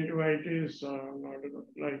chronic conjunctivitis,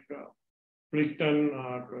 like Plickton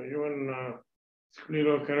or even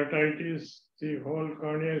sclerokeratitis. The whole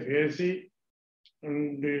cornea is hazy,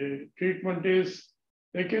 And the treatment is,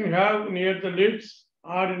 they can have near the lids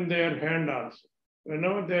or in their hand also.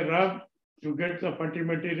 Whenever they rub to get the putty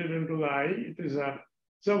material into the eye, it's a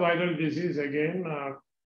viral disease again.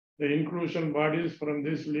 The inclusion bodies from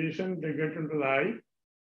this lesion, they get into the eye.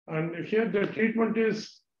 And here the treatment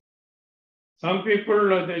is, some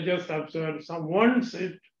people, they just observe, some once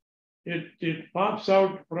it pops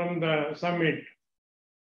out from the summit.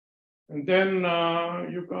 And then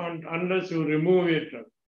you can't, unless you remove it.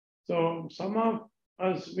 So some of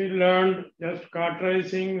us, we learned just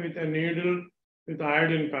cauterizing with a needle with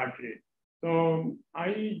iodine cartridge. So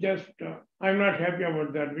I'm not happy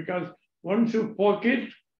about that, because once you poke it,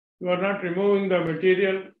 you are not removing the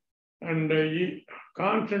material, and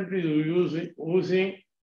constantly oozing,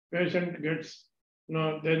 patient gets,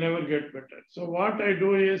 they never get better. So what I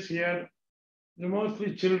do is here,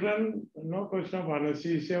 mostly children, no question of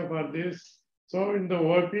anesthesia for this. So in the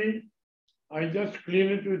OP, I just clean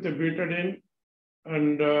it with a betadine,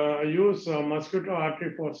 and I use mosquito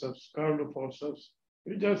artery forceps, curved forceps.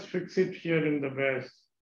 You just fix it here in the base.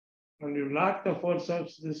 And you lock the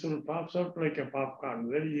forceps, this will pop out like a popcorn,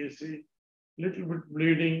 very easy, little bit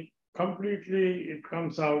bleeding, completely it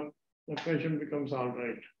comes out, the patient becomes all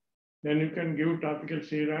right. Then you can give topical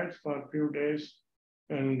steroids for a few days,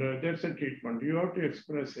 and that's a treatment. You have to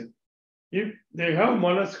express it. If they have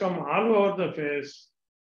molluscum all over the face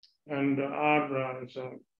and are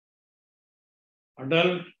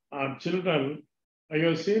adult or children, I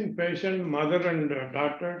have seen patient mother and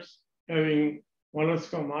daughters having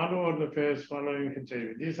molluscum all over the face following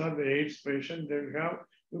HIV. These are the AIDS patients they have.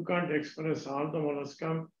 You can't express all the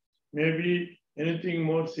molluscum. Maybe anything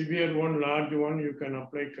more severe one, large one, you can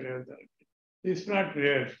apply cryotherapy. It's not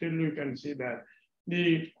rare, still you can see that.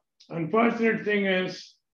 The unfortunate thing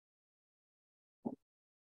is,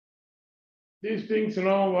 these things,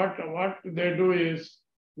 what they do is,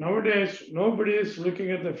 nowadays, nobody is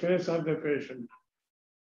looking at the face of the patient.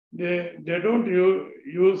 They don't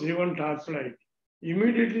use even torchlight.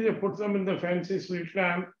 Immediately they put them in the fancy slit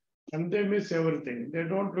lamp and they miss everything. They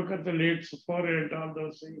don't look at the lids, forehead, all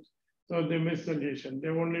those things. So they miss the lesion. They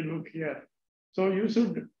only look here. So you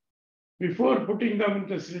should, before putting them in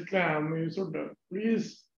the slit lamp, you should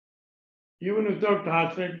please, even without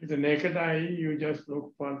torchlight, with the naked eye, you just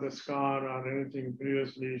look for the scar or anything,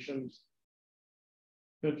 previous lesions.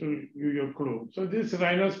 That will give you a clue. So this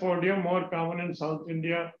rhinospodium, more common in South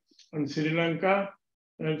India and Sri Lanka.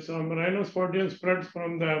 And some rhinospodium spreads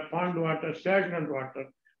from the pond water, stagnant water,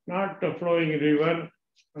 not a flowing river.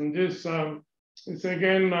 And this is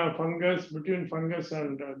again fungus, between fungus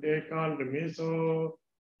and they called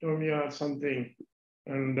mesotomia or something.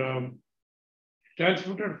 And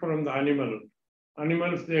transmitted from the animal.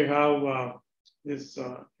 Animals, they have this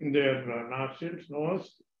in their nostrils,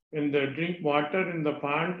 nose. When they drink water in the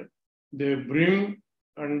pond, they brim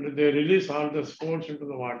and they release all the spores into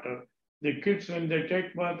the water. The kids, when they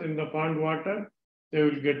take bath in the pond water, they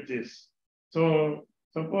will get this. So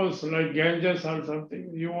suppose like Ganges or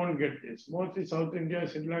something, you won't get this. Mostly South India,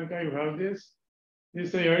 Sri Lanka, you have this. This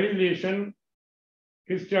is a early lesion.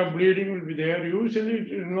 History of bleeding will be there. Usually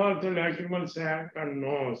it involves the lacrimal sac and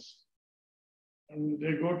nose. And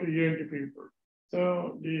they go to ENT people.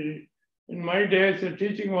 So in my days, the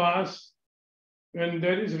teaching was, when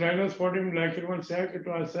there is rhinospodium lacrimal sac, it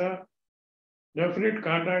was a definite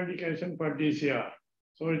contraindication for DCR.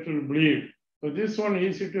 So it will bleed. So this one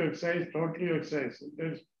easy to excise, totally excise.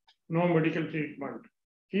 There's no medical treatment.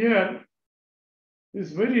 Here,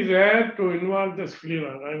 it's very rare to involve the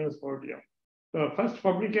sclera, rhinospodium. The first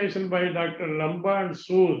publication by Dr. Lamba and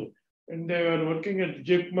Sood, when they were working at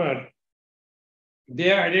JIPMER,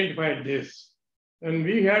 they identified this. And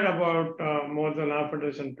we had about more than half a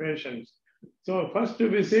dozen patients. So first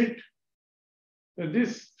visit,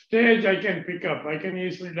 this stage I can pick up. I can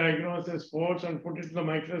easily diagnose the spores and put it in the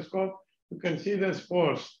microscope. You can see the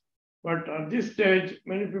spores. But at this stage,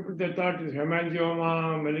 many people, they thought it's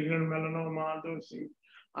hemangioma, malignant melanoma, those things.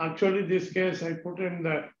 Actually, this case I put in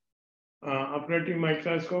the operating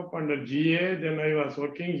microscope under GA. Then I was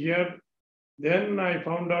working here. Then I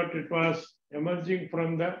found out it was emerging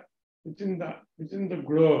from the within the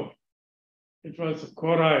globe. It was a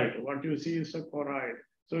choroid. What you see is a choroid.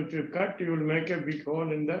 So if you cut, you will make a big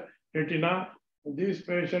hole in the retina. These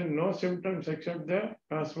patients, no symptoms except the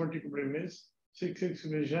cosmetic blemish, 6/6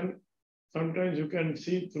 vision. Sometimes you can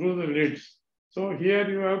see through the lids. So here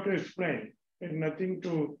you have to explain. There's nothing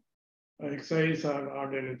to excise or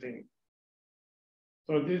add anything.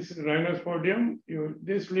 So this rhinospodium,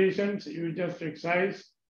 these lesions, you just excise,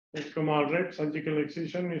 it come all right. Surgical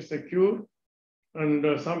excision is the cure.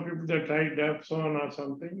 And some people they try Dapsone or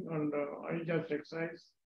something, and I just exercise.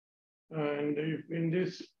 And if in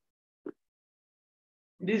this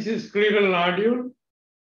is scleral nodule.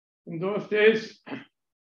 In those days,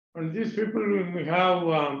 and these people will have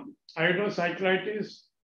iodocyclitis,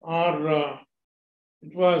 or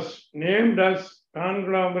it was named as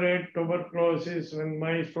conglomerate tuberculosis in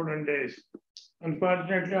my student days.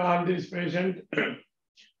 Unfortunately, all these patients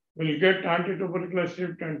will get anti-tubercular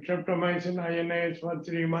strep and streptomycin INAs for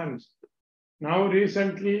 3 months. Now,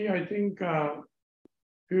 recently, I think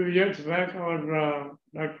few years back, our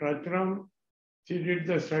Dr.M, she did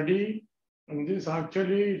the study, and this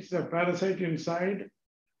actually it's a parasite inside.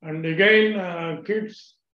 And again,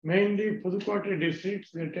 kids, mainly Pudukkottai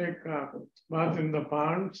districts, they take bath in the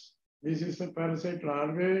ponds. This is the parasite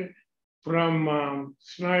larvae from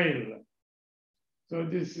snail. So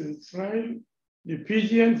this is snail. The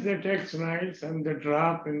pigeons, they take snails and they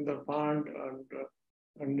drop in the pond,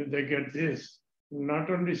 and they get this. Not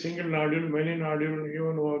only single nodule, many nodule,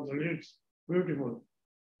 even over the lids. Beautiful.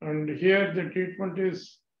 And here the treatment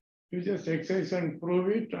is you just exercise and prove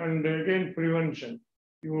it, and again prevention.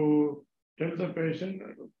 You tell the patient,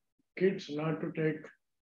 kids not to take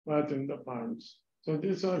bath in the ponds. So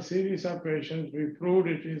these are series of patients. We proved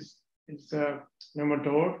it's a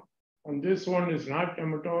nematode, and this one is not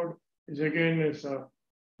nematode. It's again is a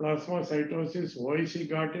plasmacytosis. Why she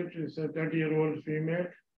got it? It's a 30-year-old female.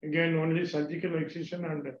 Again, only surgical excision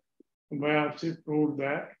and biopsy proved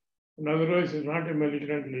that. And otherwise, it's not a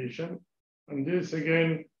malignant lesion. And this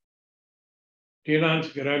again,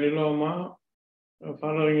 TNOA granuloma,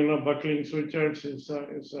 following buckling sutures is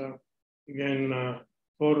again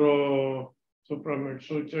supramid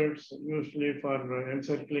sutures, usually for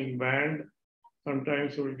encircling band.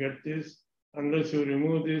 Sometimes you will get this. Unless you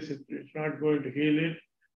remove this, it's not going to heal it.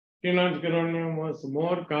 TNOA granuloma was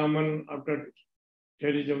more common after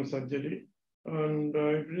pterygium surgery. And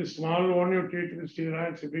if it is small one, you treat with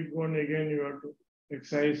steroids. A big one, again, you have to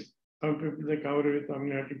exercise. Some people they cover with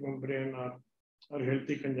amniotic membrane or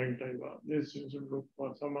healthy conjunctiva. This you should look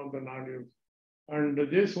for some of the nodules. And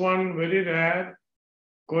this one, very rare,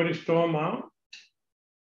 choristoma.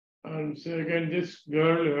 And so again, this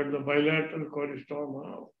girl had the bilateral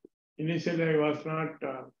choristoma. Initially, I was not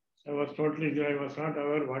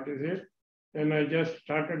aware what is it. Then I just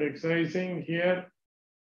started exercising here.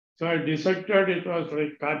 So I dissected, it was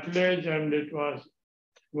like cartilage, and it was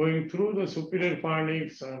going through the superior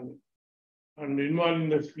fornix and involved in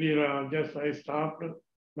the sclera. Just I stopped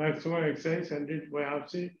maximum exercise and did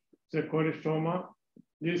biopsy. It's a choristoma.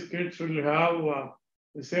 These kids will have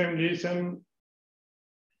the same lesion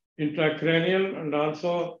intracranial, and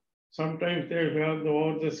also sometimes they have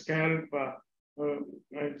over the scalp,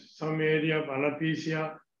 some area of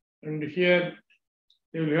alopecia. And here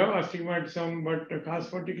they will have astigmatism, but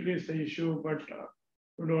cosmetically is the issue, but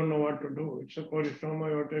you don't know what to do. It's a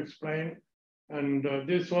choristoma, you have to explain. And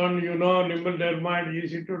this one, limbal dermoid,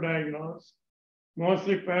 easy to diagnose.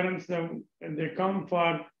 Mostly parents, they come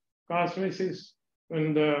for cosmesis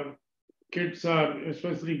when the kids are,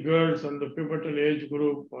 especially girls and the pivotal age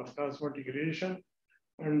group for cosmetic lesion.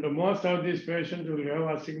 And most of these patients will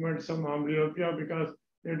have astigmatism, amblyopia, because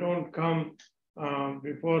they don't come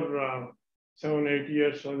before 7-8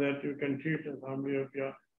 years, so that you can treat as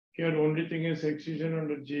amblyopia. Here, only thing is excision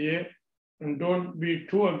under GA, and don't be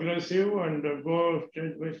too aggressive and go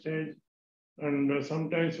stage by stage. And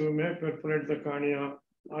sometimes we may perforate the cornea.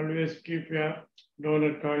 Always keep a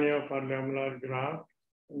donor cornea for lamellar graft.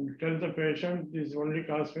 And tell the patient this is only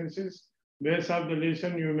cosmesis. Base of the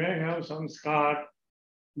lesion, you may have some scar,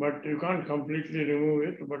 but you can't completely remove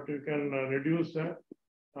it, but you can reduce the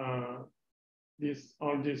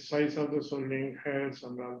size of the swelling, hairs,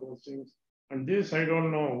 and all those things. And this, I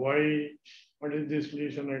don't know why. What is this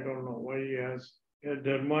lesion? I don't know why he has a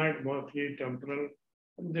dermoid, mostly temporal.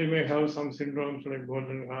 And they may have some syndromes like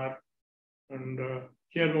golden hair, and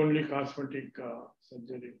here only cosmetic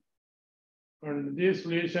surgery. And these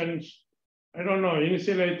lesions, I don't know.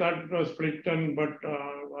 Initially, I thought it was Plickton, but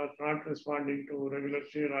was not responding to regular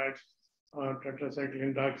steroids,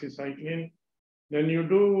 tetracycline, doxycycline. Then you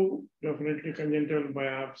do definitely congenital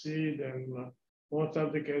biopsy. Then most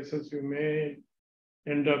of the cases you may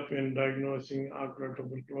end up in diagnosing ocular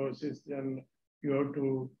tuberculosis. Then you have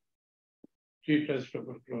to treat as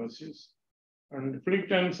tuberculosis. And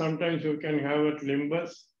Plickton, sometimes you can have it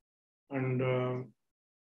limbus and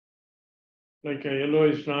like a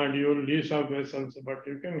yellowish nodule, least of vessels, but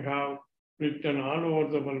you can have Plickton all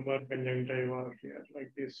over the bulbar conjunctiva here,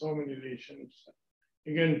 like this, so many lesions.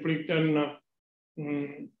 Again, Plickton,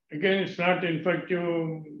 again, it's not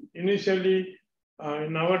infective. Initially,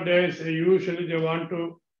 Nowadays, usually they want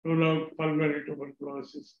to rule out pulmonary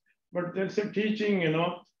tuberculosis. But there's a teaching,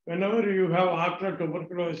 whenever you have ocular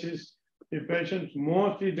tuberculosis, the patients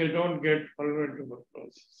mostly they don't get pulmonary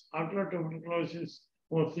tuberculosis. Ocular tuberculosis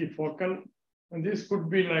mostly focal, and this could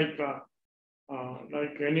be like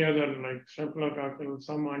any other, like staphylococcal,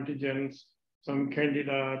 some antigens, some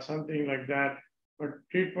candida, something like that. But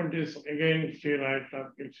treatment is again steroid,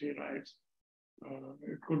 topical steroids.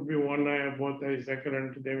 It could be one eye or both eyes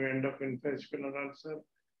recurrent. They may end up in fascicular ulcer.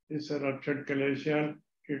 This is a ruptured chalazion.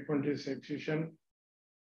 Treatment is excision.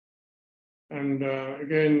 And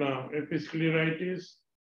again, episcleritis.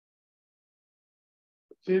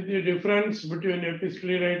 See the difference between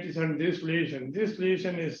episcleritis and this lesion. This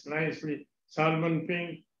lesion is nicely salmon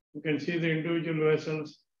pink. You can see the individual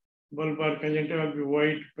vessels. Bulbar conjunctiva will be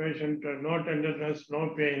white, patient, no tenderness,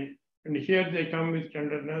 no pain. And here they come with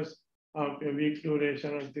tenderness of a week's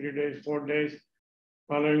duration of 3 days, 4 days,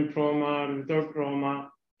 following trauma or without trauma,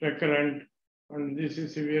 recurrent. And this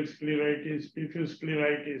is severe scleritis, diffuse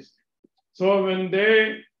scleritis. So when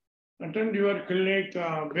they attend your clinic,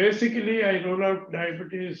 basically I rule out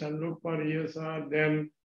diabetes and look for ESR, then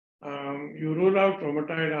you rule out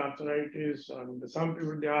rheumatoid arthritis, and some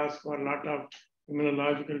people they ask for a lot of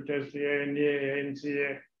immunological tests, ANA,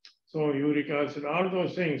 ANCA, so uric acid, all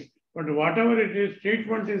those things. But whatever it is,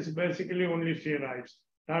 treatment is basically only steroids,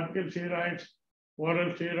 topical steroids,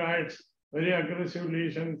 oral steroids, very aggressive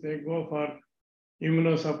lesions, they go for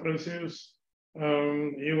immunosuppressives,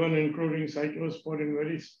 even including cyclosporin,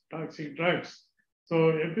 very toxic drugs.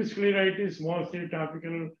 So episcleritis, mostly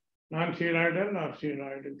topical, non-steroidal or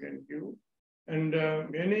steroid you can give. And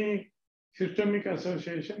any systemic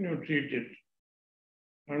association, you treat it.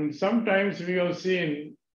 And sometimes we have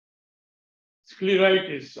seen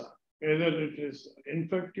scleritis, whether it is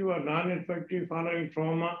infective or non-infective following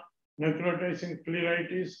trauma, necrotizing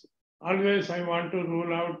scleritis. Always I want to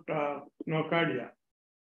rule out nocardia.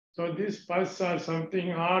 So this pus or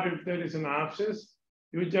something, or if there is an abscess,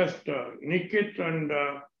 you just nick it and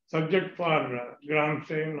subject for gram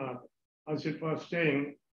stain or acid-fast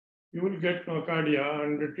stain, you will get nocardia,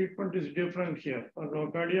 and the treatment is different here. For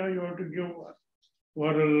nocardia, you have to give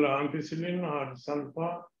oral ampicillin or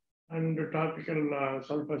sulfa and topical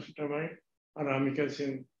sulfacetamide or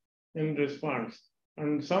amikacin in response.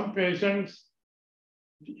 And some patients,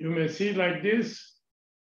 you may see like this,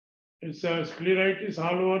 it's a scleritis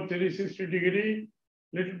all over 360 degree,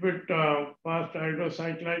 little bit past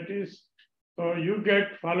iridocyclitis. So you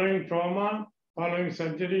get following trauma, following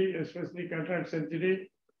surgery, especially cataract surgery,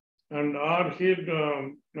 and or healed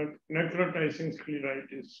necrotizing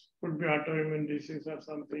scleritis. Could be autoimmune disease or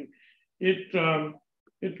something.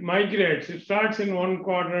 It migrates. It starts in one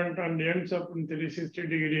quadrant and ends up in 360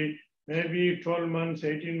 degree, maybe 12 months,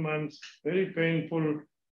 18 months, very painful.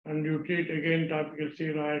 And you treat again topical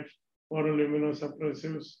steroids, oral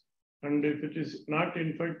immunosuppressives. And if it is not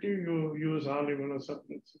infective, you use all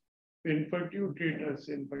immunosuppressives. If infective, you treat as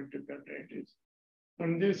infective cataract.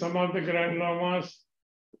 And these some of the granulomas,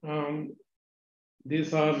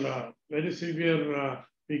 these are very severe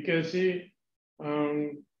PKC.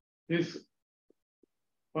 This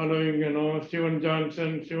following,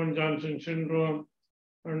 Stevens-Johnson syndrome.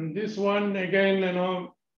 And this one again,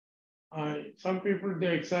 some people they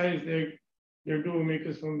excise, they do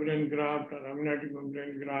mucous membrane graft or amniotic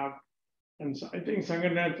membrane graft. And so I think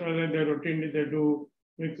Sanganatra, they routinely they do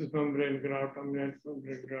mucous membrane graft, amniotic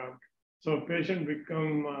membrane graft. So patient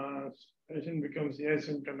becomes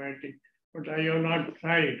asymptomatic, but I have not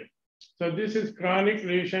tried. So this is chronic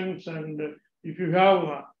lesions, and if you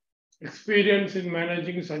have experience in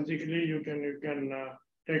managing surgically, you can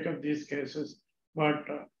take up these cases. But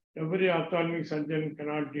every ophthalmic surgeon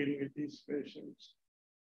cannot deal with these patients.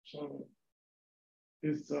 So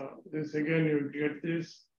this again, you get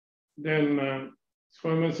this. Then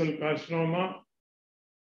squamous cell carcinoma.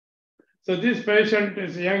 So this patient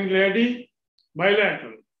is a young lady,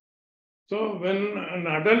 bilateral. So when an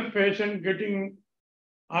adult patient getting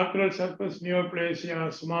ocular surface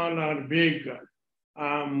neoplasia, small or big,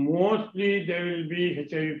 mostly they will be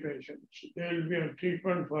HIV patients. There will be a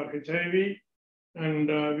treatment for HIV, and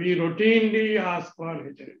we routinely ask for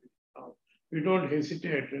HIV. We don't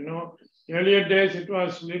hesitate, Earlier days, it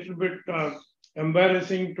was a little bit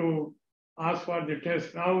embarrassing to ask for the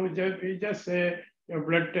test. Now we just say a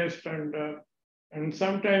blood test, and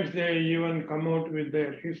sometimes they even come out with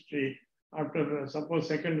their history after suppose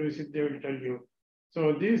second visit, they will tell you.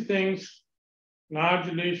 So these things, large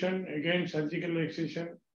lesion, again surgical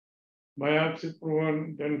excision, biopsy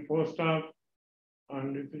proven, then post-op,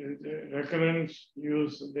 and if it is a recurrence,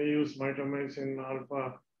 they use mitomycin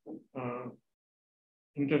alpha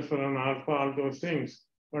interferon alpha, all those things.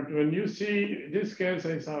 But when you see this case,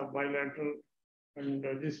 I saw bilateral, and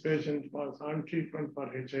this patient was on treatment for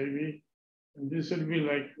HIV. And this will be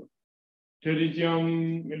like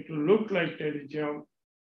pterygium, it will look like pterygium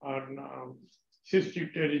or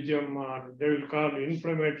cystic pterygium, or they will call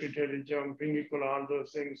inflammatory pterygium, pinguicula, all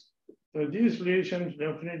those things. So these lesions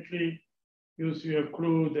definitely gives you a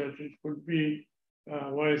clue that it could be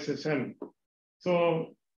YSSN.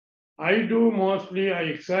 So I do mostly, I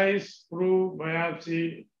excise, prove,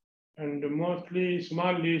 biopsy, and mostly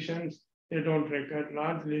small lesions, they don't recur.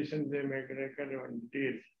 Large lesions, they may recur and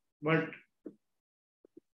deal. But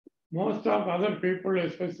most of other people,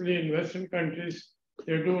 especially in Western countries,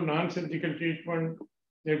 they do non-surgical treatment.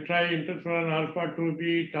 They try interferon alpha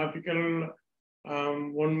 2B topical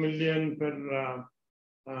 1 million per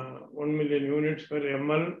 1 million units per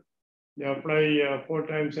ml. They apply 4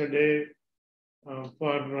 times a day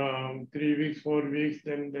for 3 weeks, 4 weeks,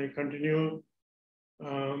 then they continue.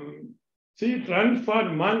 See, it runs for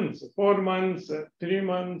months, 4 months, 3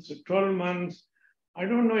 months, 12 months. I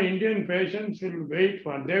don't know, Indian patients will wait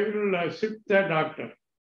for, they will shift their doctor.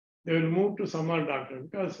 They will move to some other doctor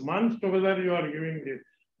because months together you are giving this.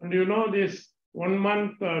 And you know this 1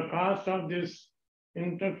 month cost of this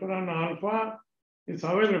interferon alpha is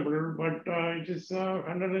available, but it is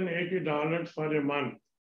 $180 for a month.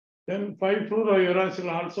 Then 5-fluorouracil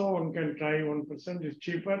also one can try, 1% is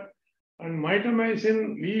cheaper. And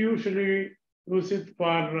mitomycin, we usually use it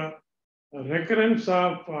for recurrence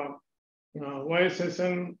of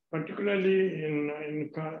YSSN, particularly in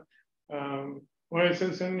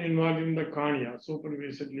YSSN involving the cornea,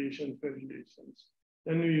 superficial lesions, lesions.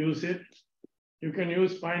 Then we use it. You can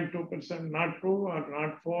use 0.2%, not 2 or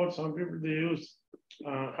not 4. Some people, they use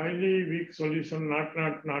highly weak solution, not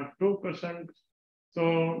 2%.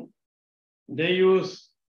 So they use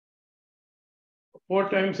 4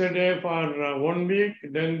 times a day for 1 week.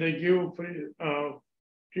 Then they give free,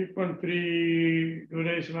 treatment-free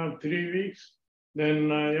duration of 3 weeks.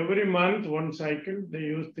 Then every month, 1 cycle, they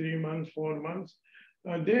use 3 months, 4 months.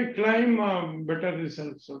 They claim better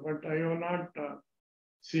results, but I have not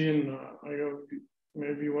seen, I have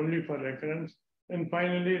maybe only for recurrence. And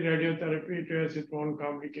finally, radiotherapy, it has its own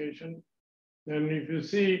complication. Then if you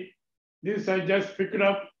see this, I just picked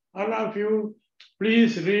up. All of you,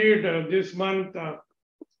 please read this month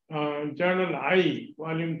journal I,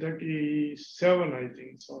 volume 37, I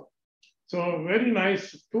think so. So very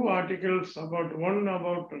nice, 2 articles about, one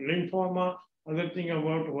about lymphoma, other thing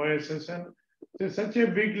about YSSN. It's such a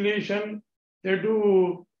big lesion. They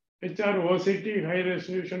do HR-OCT, high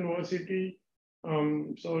resolution OCT.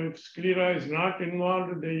 So if sclera is not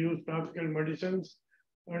involved, they use topical medicines.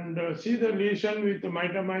 And see the lesion with the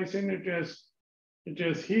mitomycin, it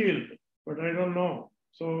has healed, but I don't know.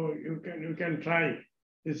 So you can try.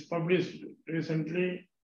 It's published recently.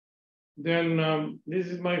 Then this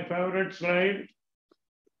is my favorite slide.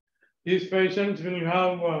 These patients will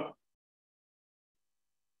have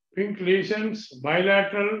pink lesions,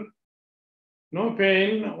 bilateral, no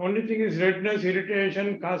pain. Only thing is redness,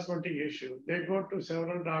 irritation, cosmetic issue. They go to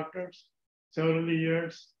several doctors, several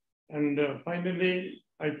years. And finally,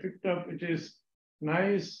 I picked up, it is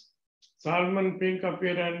nice salmon pink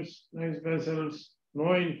appearance, nice vessels,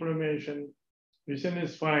 no inflammation, vision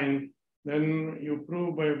is fine. Then you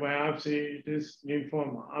prove by biopsy, it is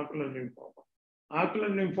lymphoma, ocular lymphoma. Ocular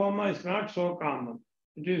lymphoma is not so common.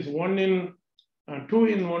 It is 2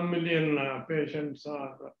 in 1 million patients.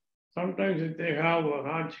 Sometimes if they have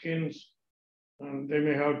Hodgkin's, they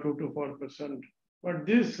may have 2 to 4%. But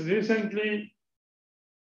this recently,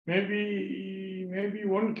 maybe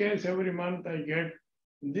 1 case every month I get.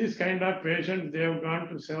 This kind of patients, they have gone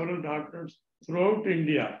to several doctors throughout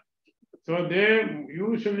India. So they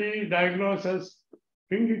usually diagnose as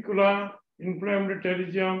pinguicula, inflamed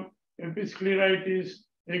pterygium, episcleritis,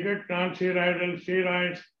 they get non-steroidal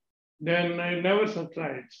steroids, then it never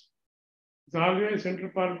subsides. It's always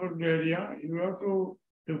interpalpable area. You have to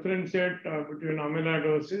differentiate between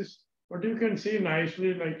amyloidosis, but you can see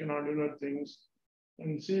nicely like nodular things.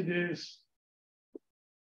 And see this.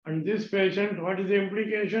 And this patient, what is the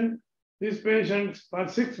implication? This patient, for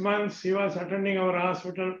 6 months, he was attending our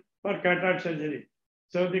hospital for cataract surgery.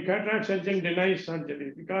 So the cataract surgeon denies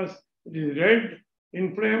surgery because it is red,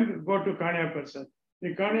 inflamed, go to cornea person.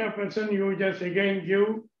 The cornea person, you just again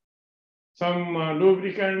give some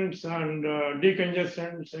lubricants and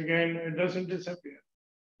decongestants, again, it doesn't disappear.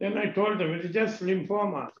 Then I told them, it is just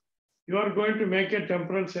lymphoma. You are going to make a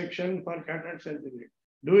temporal section for cataract surgery.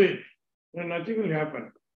 Do it, then nothing will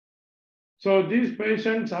happen. So these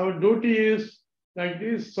patients, our duty is like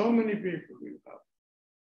this, so many people will have.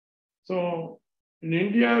 So In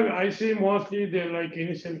India, I see mostly they're like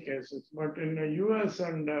initial cases, but in the US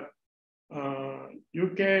and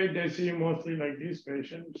UK, they see mostly like these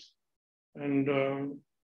patients, and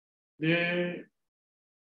they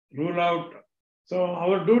rule out. So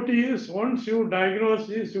our duty is, once you diagnose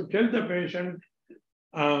this, you tell the patient,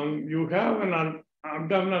 you have an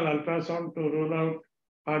abdominal ultrasound to rule out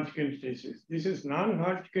Hodgkin's disease. This is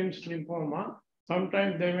non-Hodgkin's lymphoma.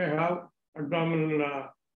 Sometimes they may have abdominal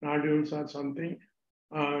nodules or something.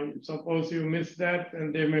 Suppose you miss that,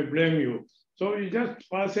 and they may blame you. So you just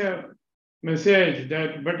pass a message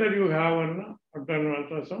that better you have an abdominal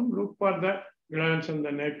ultrasound, look for the glands on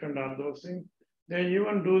the neck and all those things. They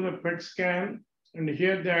even do the PET scan, and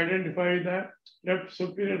here they identify the left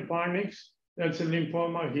superior fornix, that's a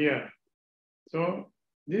lymphoma here. So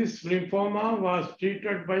this lymphoma was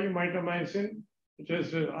treated by mitomycin. It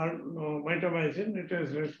has mitomycin, it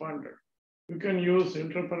has responded. You can use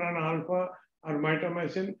interferon alpha or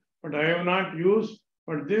mitomycin, but I have not used.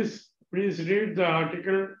 But this, please read the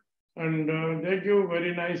article, and they give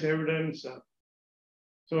very nice evidence.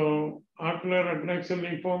 So ocular adnexal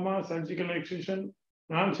lymphoma, surgical excision,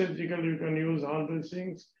 non-surgical, you can use all these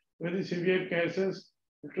things. Very severe cases,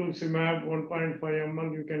 rituximab 1.5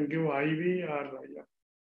 ml, you can give IV or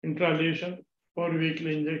intralesion, 4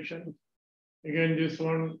 weekly injection. Again, this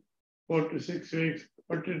one, 4 to 6 weeks,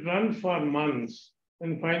 but it runs for months.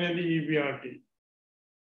 And finally, EBRT.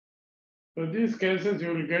 So these cases, you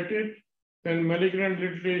will get it. Then malignant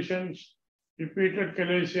lesions, repeated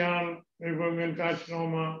chalazion, meibomian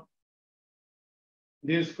carcinoma.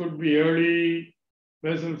 This could be early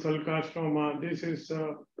basal cell carcinoma. This is,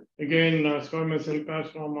 again, squamous cell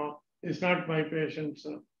carcinoma. It's not my patients.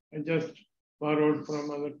 I just borrowed from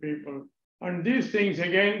other people. And these things,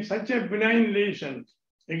 again, such a benign lesion.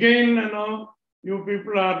 Again, you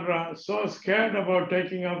people are so scared about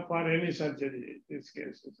taking up for any surgery, these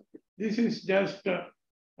cases. This is just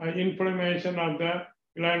inflammation of the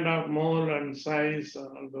gland of mole and size,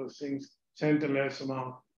 all those things,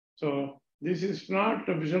 centellasma. So this is not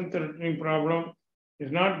a vision-threatening problem.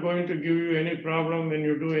 It's not going to give you any problem when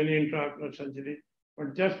you do any intraocular surgery.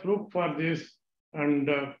 But just look for this and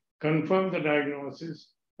confirm the diagnosis,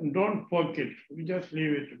 and don't poke it. We just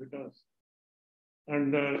leave it because.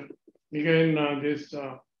 And again, this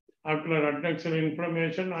ocular adnexal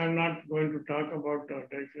inflammation, I'm not going to talk about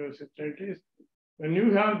dacryocystitis. When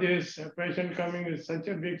you have this patient coming with such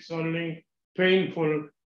a big swelling, painful,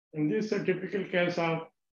 and this is a typical case of,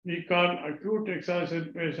 we call acute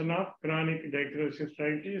exacerbation of chronic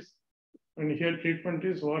dacryocystitis. And here treatment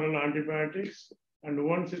is oral antibiotics. And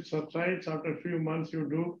once it subsides, after a few months, you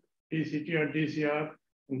do TCT or DCR.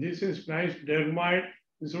 And this is nice dermoid.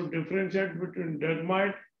 This would differentiate between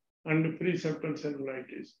dermoid and preseptal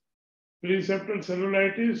cellulitis. Preseptal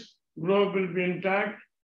cellulitis, globe will be intact,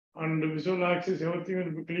 and the visual axis, everything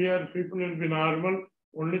will be clear, people will be normal.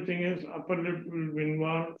 Only thing is upper lip will be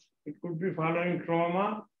involved. It could be following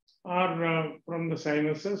trauma or from the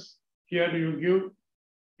sinuses. Here you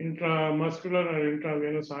give intramuscular or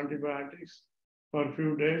intravenous antibiotics for a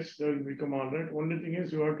few days, they will become all right. Only thing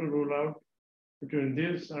is you have to rule out between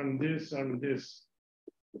this and this and this.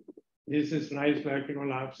 This is nice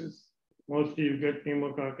lacrimal abscess. Mostly you get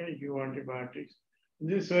pneumococci, give antibiotics.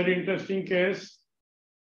 This is very interesting case.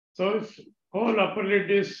 So whole upper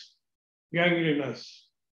lid is gangrenous.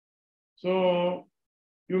 So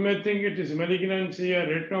you may think it is malignancy or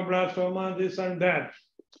retinoblastoma, this and that.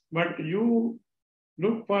 But you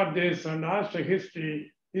look for this and ask the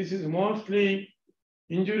history. This is mostly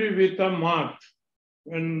injury with a moth.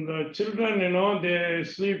 When the children, they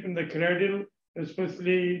sleep in the cradle,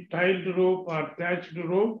 especially tiled roof or thatched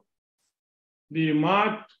roof, the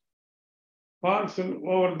moth falls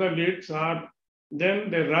over the lids, or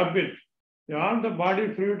then they rub it. All the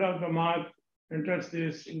body fluid of the moth enters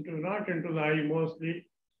this not into the eye, mostly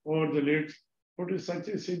over the lids. It is such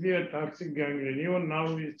a severe toxic gangrene. Even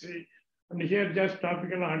now we see, and here just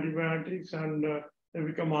topical antibiotics and they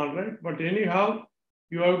become all right. But anyhow,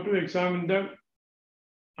 you have to examine the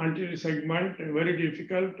anterior segment, very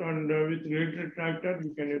difficult, and with lead retractor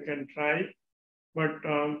you can try. But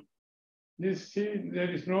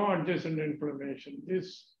there is no adjacent inflammation.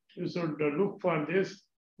 This, you should look for this.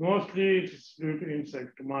 Mostly it's due to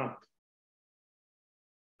insect, moth.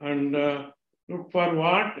 And look for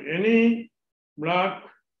what? Any black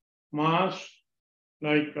mass,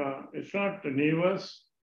 like it's not nevus,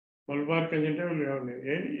 bulbar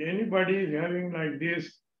conjunctiva. Anybody is having like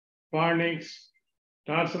this, fornix,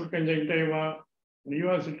 tarsal conjunctiva, he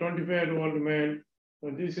was a 25-year-old male. So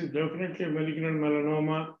this is definitely a malignant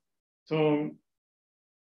melanoma. So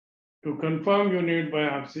To confirm, you need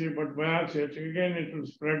biopsy, but biopsy, again, it will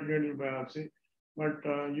spread during biopsy. But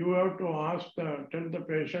you have to ask, tell the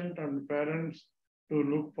patient and parents to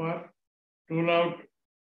look for, rule out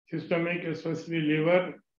systemic, especially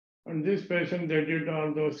liver. And this patient, they did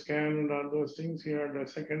all those scans and all those things. He had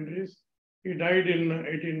secondaries. He died in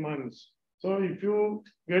 18 months. So if you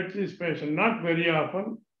get this patient, not very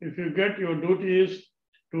often, if you get, your duty is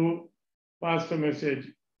to pass the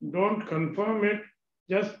message. Don't confirm it,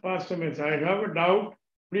 just pass the message. I have a doubt,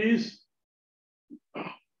 please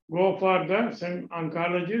go for the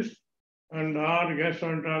oncologist and our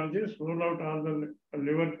gastroenterologist, rule out all the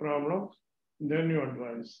liver problems, then you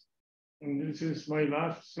advise. And this is my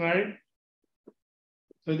last slide.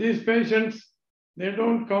 So these patients, they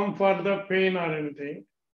don't come for the pain or anything.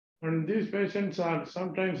 And these patients are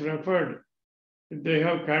sometimes referred if they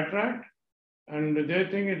have cataract and they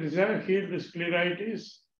think it is a healed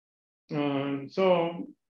scleritis. So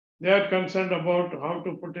they are concerned about how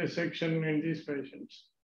to put a section in these patients.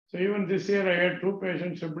 So even this year I had 2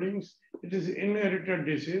 patient siblings. It is inherited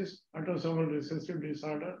disease, autosomal recessive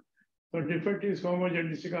disorder. So defect is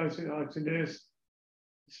homogenetic oxidase.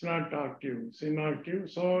 It's not active, it's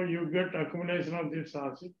inactive. So you get accumulation of this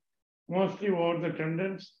acid, mostly over the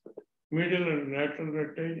tendons, medial and lateral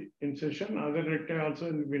recti incision. Other recti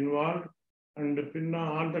also will be involved. And pinna,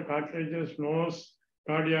 all the cartilages, nose,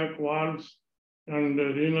 cardiac valves, and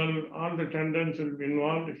renal, all the tendons will be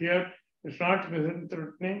involved. Here, it's not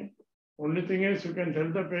vision-threatening. Only thing is, you can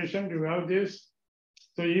tell the patient you have this.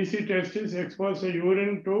 So easy test is expose the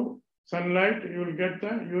urine to sunlight, you will get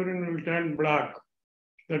the urine will turn black.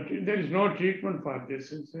 There is no treatment for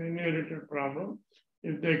this. It's an inherited problem.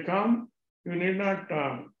 If they come, you need not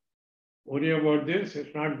worry about this.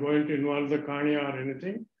 It's not going to involve the cornea or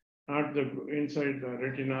anything, not the inside the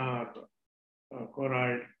retina or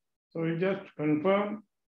choroid. So you just confirm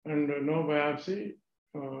and no biopsy.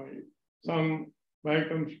 Some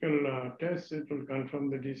biochemical tests, it will confirm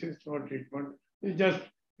the disease, no treatment. It's just,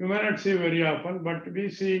 you may not see very often, but we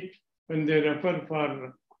see when they refer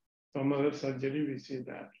for some other surgery, we see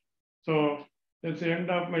that. So that's the end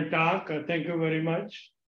of my talk. Thank you very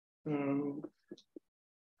much. So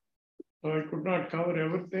I could not cover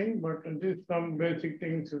everything, but these some basic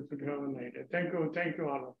things you should have an idea. Thank you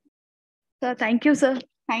all of you. Sir, thank you, sir.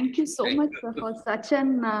 Thank you so much, sir, for such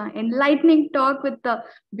an enlightening talk with the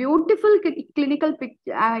beautiful clinical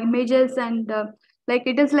images and like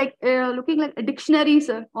it is like looking like a dictionary,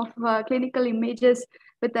 sir, of clinical images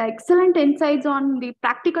with excellent insights on the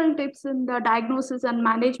practical tips in the diagnosis and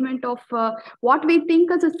management of what we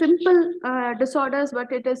think as a simple disorders,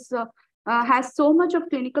 but it is has so much of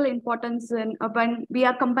clinical importance in, when we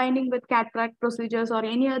are combining with cataract procedures or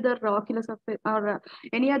any other ocular or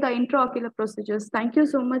any other intraocular procedures. Thank you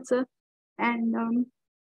so much, sir. And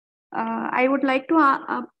I would like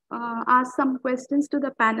to ask some questions to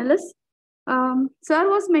the panelists. Sir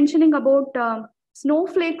was mentioning about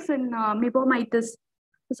snowflakes in meibomitis.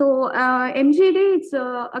 So MGD, it's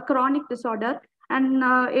a chronic disorder, and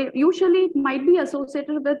usually it might be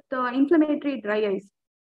associated with inflammatory dry eyes.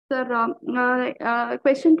 Sir,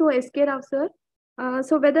 question to SK Rao, sir.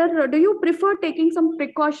 So whether do you prefer taking some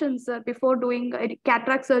precautions before doing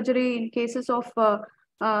cataract surgery in cases of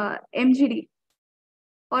MGD?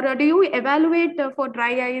 Or do you evaluate for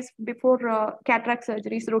dry eyes before cataract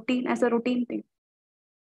surgeries routine as a routine thing?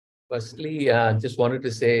 Firstly, just wanted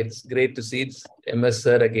to say it's great to see MS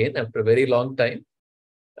sir again after a very long time.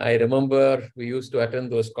 I remember we used to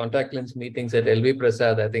attend those contact lens meetings at LV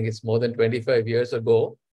Prasad. I think it's more than 25 years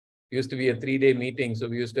ago. It used to be a 3-day meeting. So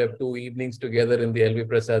we used to have 2 evenings together in the LV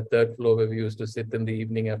Prasad 3rd floor where we used to sit in the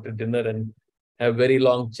evening after dinner and have very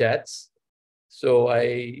long chats. So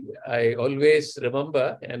I always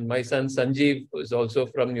remember, and my son Sanjeev is also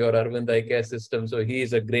from your Arvind Eye Care system. So he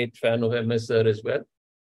is a great fan of MS sir as well.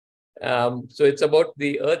 So it's about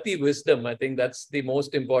the earthy wisdom. I think that's the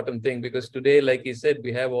most important thing, because today, like he said,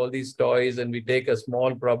 we have all these toys and we take a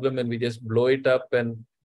small problem and we just blow it up and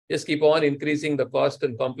just keep on increasing the cost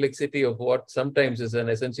and complexity of what sometimes is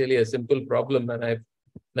essentially a simple problem. And I've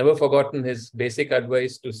never forgotten his basic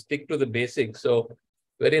advice to stick to the basics. So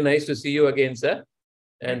very nice to see you again, sir.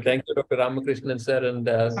 And thank you, Dr. Ramakrishnan, sir. And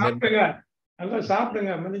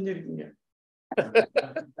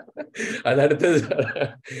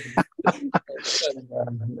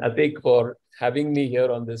I think for having me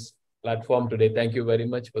here on this platform today. Thank you very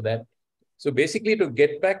much for that. So basically, to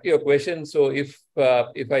get back to your question, so if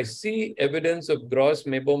I see evidence of gross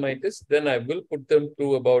meibomitis, then I will put them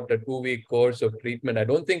through about a 2-week course of treatment. I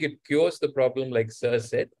don't think it cures the problem like sir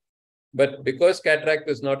said, But because cataract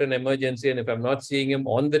is not an emergency, and if I'm not seeing him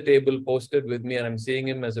on the table posted with me and I'm seeing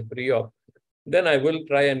him as a pre-op, then I will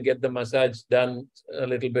try and get the massage done, a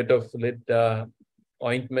little bit of lid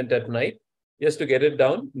ointment at night, just to get it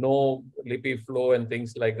down. No lippy flow and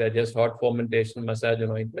things like that, just hot fomentation, massage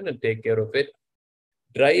and ointment, and take care of it.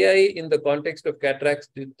 Dry eye in the context of cataract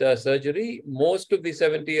surgery, most of the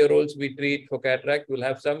 70-year-olds we treat for cataract will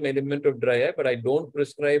have some element of dry eye, but I don't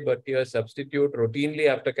prescribe a tear substitute routinely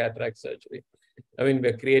after cataract surgery. I mean,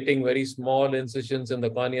 we're creating very small incisions in the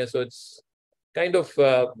cornea, so it's kind of,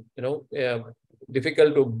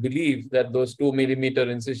 difficult to believe that those 2 millimeter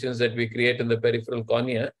incisions that we create in the peripheral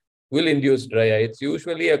cornea will induce dry eye. It's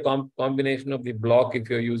usually a combination of the block, if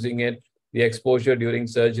you're using it, the exposure during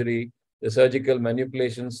surgery, the surgical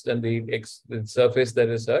manipulations and the surface that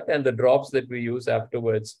is hurt, and the drops that we use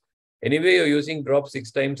afterwards. Anyway, you're using drops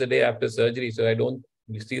 6 times a day after surgery, so I don't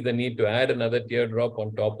see the need to add another teardrop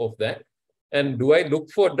on top of that. And do I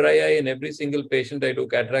look for dry eye in every single patient I do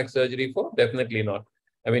cataract surgery for? Definitely not.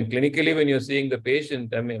 I mean, clinically, when you're seeing the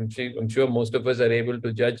patient, I mean, I'm sure most of us are able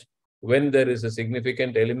to judge when there is a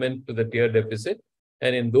significant element to the tear deficit.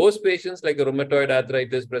 And in those patients like a rheumatoid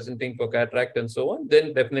arthritis presenting for cataract and so on,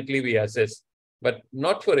 then definitely we assess, but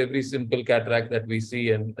not for every simple cataract that we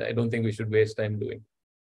see. And I don't think we should waste time doing.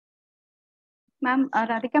 Ma'am,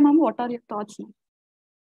 Radhika ma'am, what are your thoughts now?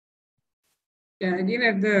 Yeah, again,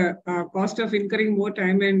 at the cost of incurring more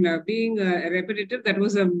time and being repetitive, that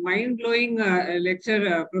was a mind-blowing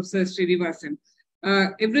lecture, Professor Srinivasan.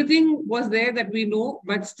 Everything was there that we know,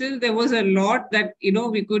 but still there was a lot that,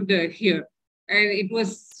 we could hear. And it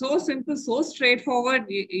was so simple, so straightforward,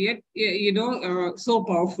 yet, so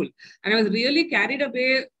powerful. And I was really carried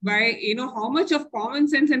away by, how much of common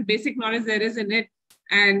sense and basic knowledge there is in it,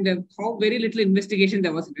 and how very little investigation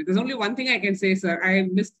there was in it. There's only one thing I can say, sir. I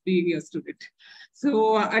missed being a student.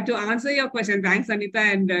 So to answer your question, thanks, Anita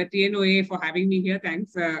and TNOA for having me here.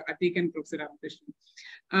 Thanks, Atik and Professor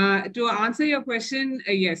Ramakrishnan. To answer your question,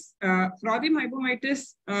 yes, frothy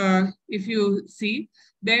myomitis, if you see,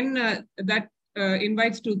 then that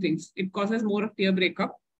invites 2 things. It causes more of tear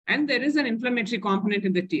breakup, and there is an inflammatory component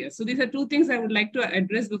in the tear. So these are 2 things I would like to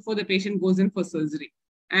address before the patient goes in for surgery.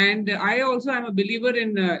 And I also am a believer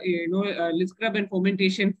in, lid scrub and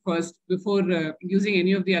fomentation first before using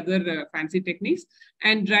any of the other fancy techniques.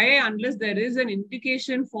 And dry eye, unless there is an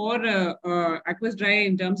indication for aqueous dry eye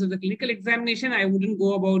in terms of the clinical examination, I wouldn't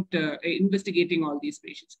go about investigating all these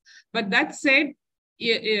patients. But that said,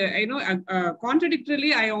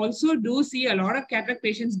 contradictorily, I also do see a lot of cataract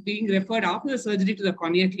patients being referred after the surgery to the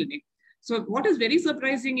cornea clinic. So what is very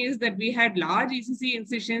surprising is that we had large ECC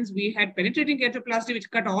incisions, we had penetrating keratoplasty,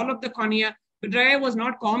 which cut all of the cornea. But dry eye was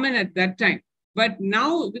not common at that time. But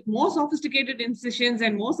now, with more sophisticated incisions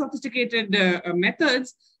and more sophisticated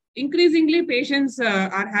methods, increasingly patients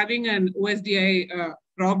are having an OSDI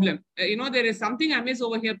problem. There is something amiss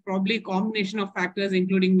over here, probably a combination of factors,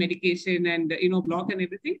 including medication and, block and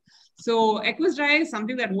everything. So aqueous dry eye is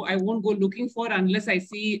something that I won't go looking for unless I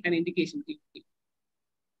see an indication.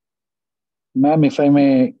 Ma'am, if I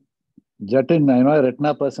may jut in, I know a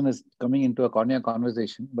retina person is coming into a cornea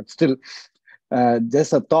conversation, but still,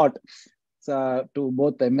 just a thought to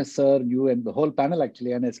both MS sir, you and the whole panel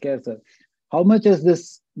actually, and SKR sir. How much has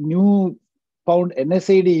this new found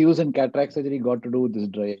NSAID use in cataract surgery got to do with this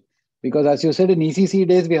dry eye? Because as you said, in ECC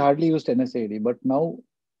days, we hardly used NSAID, but now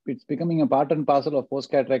it's becoming a part and parcel of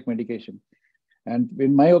post-cataract medication. And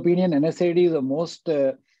in my opinion, NSAID is the most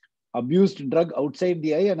abused drug outside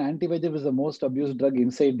the eye, and anti-VEGF is the most abused drug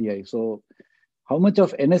inside the eye. So how much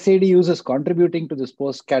of NSAID use is contributing to this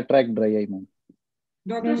post-cataract dry eye, ma'am?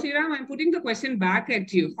 Dr. Shriram, I'm putting the question back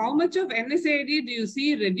at you. How much of NSAID do you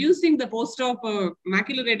see reducing the post-op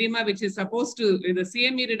macular edema, which is supposed to, the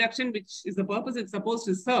CME reduction, which is the purpose it's supposed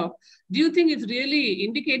to serve? Do you think it's really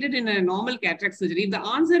indicated in a normal cataract surgery? If the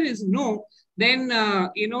answer is no, then, I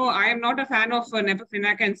am not a fan of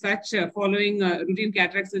Nepafinac and such following routine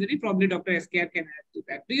cataract surgery. Probably Dr. SKR can add to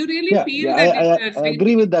that. Do you really feel that? I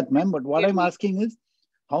agree with that, ma'am. But what I'm asking is,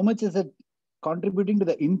 how much is it contributing to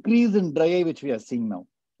the increase in dry eye which we are seeing now?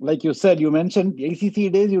 Like you said, you mentioned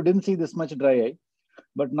ACC days, you didn't see this much dry eye.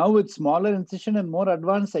 But now with smaller incision and more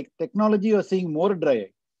advanced technology, you're seeing more dry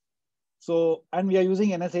eye. So, and we are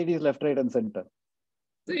using NSAIDs left, right, and center.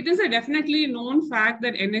 So it is a definitely known fact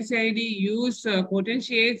that NSAID use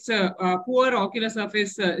potentiates poor ocular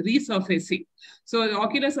surface resurfacing. So the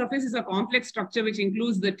ocular surface is a complex structure which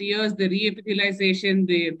includes the tears, the reepithelialization,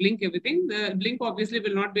 the blink, everything. The blink obviously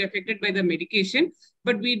will not be affected by the medication,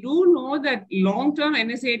 but we do know that long-term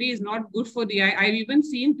NSAID is not good for the eye. I've even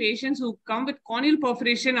seen patients who come with corneal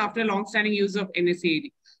perforation after long-standing use of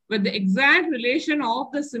NSAID. but the exact relation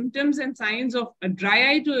of the symptoms and signs of a dry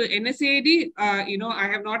eye to NSAID, I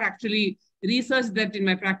have not actually researched that in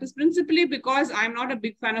my practice, principally because I'm not a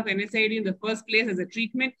big fan of NSAID in the first place as a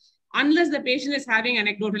treatment, unless the patient is having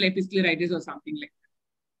anecdotal episcleritis or something like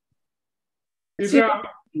that. So,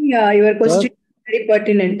 yeah, your question is very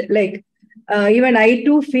pertinent. Like, even I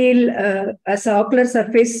too feel as an ocular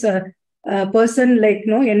surface person, like,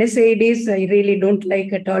 NSAIDs, I really don't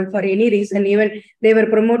like at all for any reason. Even they were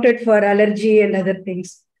promoted for allergy and other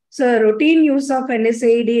things. So, routine use of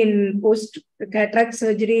NSAID in post-cataract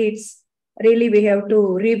surgery, it's really, we have to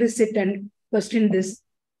revisit and question this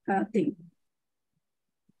thing.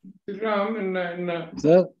 Ram, in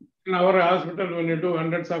our hospital, when you do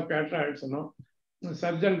hundreds of cataracts, the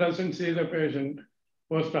surgeon doesn't see the patient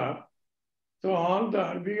post-op. So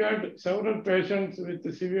we had several patients with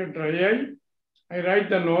severe dry eye. I write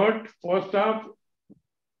the note, post-op,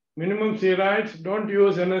 minimum steroids, don't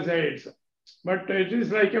use NSAIDs. But it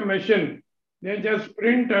is like a machine. They just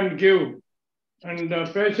print and give. And the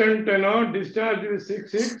patient, discharged with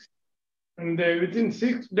 6/6. And within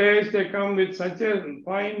 6 days, they come with such a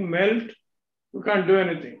fine melt, you can't do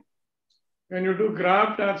anything. When you do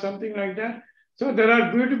graft or something like that. So there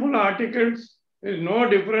are beautiful articles. There is no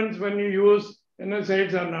difference when you use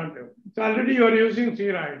NSAIDs or not. So already you are using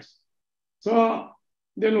steroids. So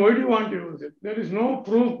then why do you want to use it? There is no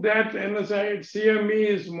proof that NSAID, CME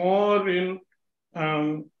is more in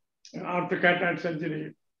after cataract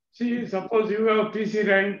surgery. See, suppose you have PC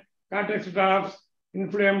rent, cataract drops,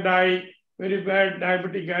 inflamed eye, very bad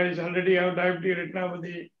diabetic eyes, already have diabetic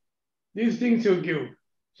retinopathy. These things you give.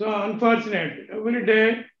 So unfortunately, every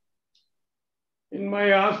day in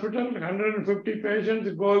my hospital, 150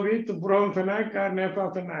 patients go with bromfenac or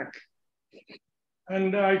nefafenac.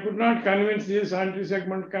 And I could not convince these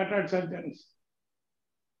anti-segment cataract surgeons.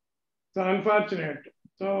 So unfortunate.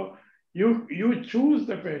 So you choose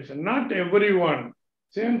the patient, not everyone.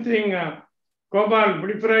 Same thing, cobalt,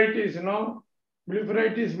 blepharitis,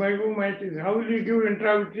 blepharitis, myomyelitis. How will you give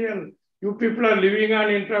intravitreal? You people are living on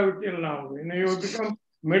intravitreal now. You become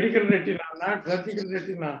medical retina, not surgical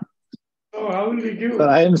retina. So how will you give? Sir,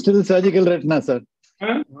 I am still surgical retina, sir.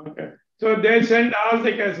 Huh? Okay. So they send all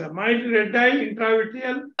the cases. Mild red eye,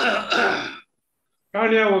 intravitreal,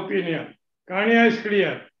 cornea opinion. Cornea is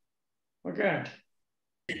clear. Okay.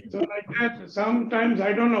 So like that, sometimes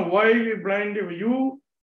I don't know why we blind you.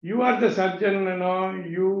 You are the surgeon,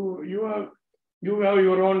 you have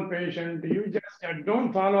your own patient. You just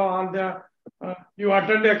don't follow all the, you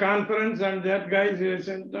attend a conference and that guy says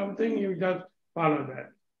something, you just follow that.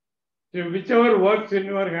 So whichever works in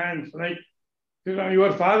your hands, like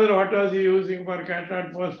your father, what was he using for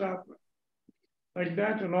cataract post-op? Like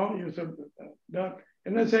that, you should,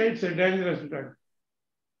 NSAID is a dangerous drug.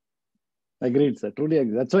 Agreed, sir. Truly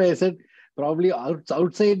agree. That's why I said probably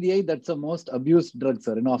outside the eye, that's the most abused drug,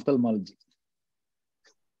 sir, in ophthalmology.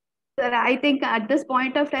 Sir, I think at this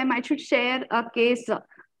point of time, I should share a case.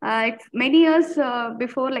 Many years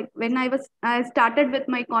before, like when I started with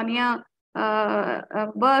my cornea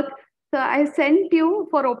work, so I sent you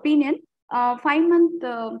for opinion 5-month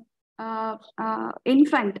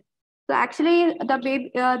infant. So actually, the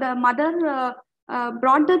baby, the mother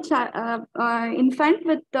brought the infant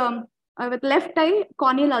with left eye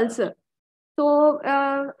corneal ulcer. So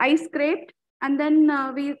I scraped, and then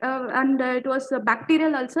it was a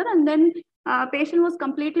bacterial ulcer, and then patient was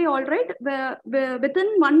completely all right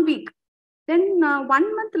within 1 week. Then 1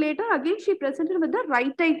 month later, again she presented with the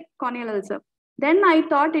right eye corneal ulcer. Then I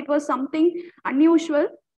thought it was something unusual.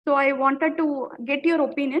 So I wanted to get your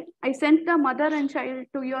opinion. I sent the mother and child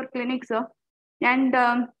to your clinic, sir. And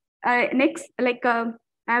next,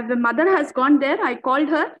 the mother has gone there. I called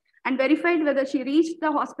her and verified whether she reached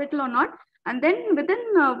the hospital or not. And then within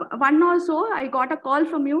 1 hour or so, I got a call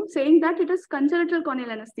from you saying that it is congenital corneal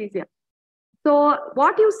anesthesia. So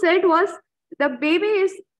what you said was the baby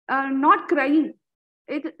is not crying.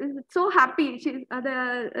 It's so happy. She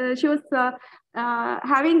was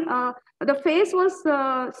having the face was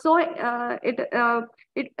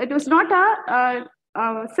it was not a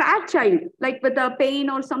sad child like with a pain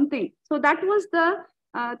or something. So that was the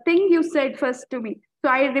thing you said first to me. So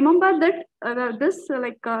I remember that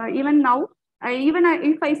even now,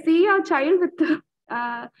 if I see a child with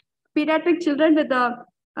pediatric children with a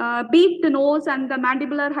beaked nose and the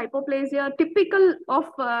mandibular hypoplasia, typical of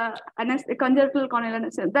congenital corneal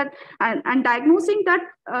anesthesia, and diagnosing that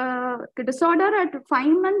disorder at 5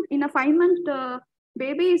 months in a 5-month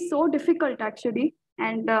baby is so difficult actually.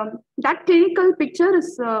 And that clinical picture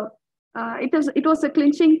is it was a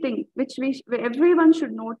clinching thing, which everyone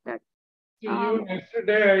should note that. Even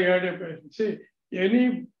yesterday I had a patient. See,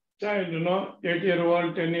 any child,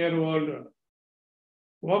 8-year-old, 10-year-old,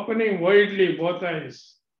 opening widely both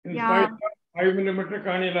eyes, in spite of 5 millimeter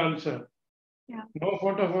corneal ulcer. Yeah. No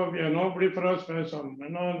photophobia, no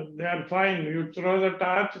blepharospasm. They are fine. You throw the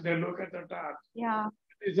torch, they look at the torch. Yeah.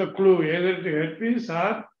 It's a clue, either to herpes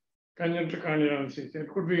or congenital corneal ulcers. It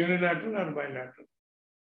could be unilateral or bilateral.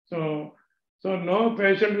 So no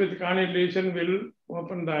patient with corneal lesion will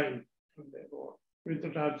open the eye with the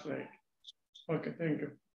torch light. Okay, thank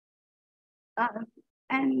you.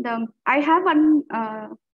 I have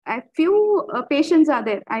a few patients are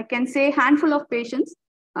there. I can say handful of patients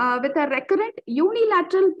with a recurrent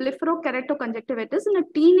unilateral blepharokeratoconjunctivitis in a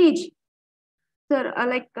teenage. Sir,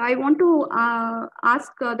 I want to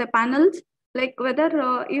ask the panels,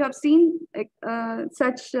 whether you have seen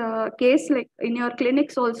such case in your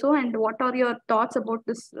clinics also, and what are your thoughts about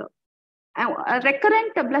this? A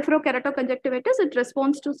recurrent blepharokeratoconjunctivitis, it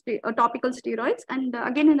responds to topical steroids, and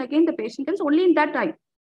again the patient comes only in that eye,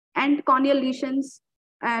 and corneal lesions,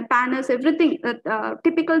 pannus, everything,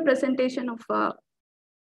 typical presentation of.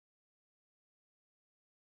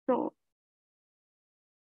 So,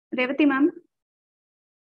 Revati ma'am.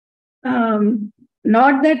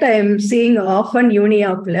 Not that I am seeing often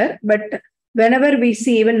uniocular, but whenever we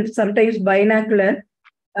see even sometimes binocular,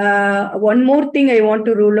 one more thing I want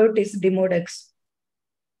to rule out is Demodex.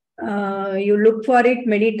 You look for it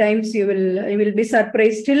many times, you will be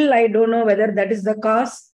surprised. Still, I don't know whether that is the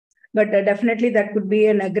cause, but definitely that could be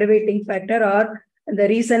an aggravating factor or the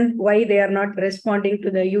reason why they are not responding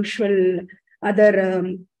to the usual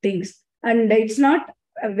other things. And it's not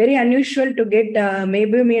very unusual to get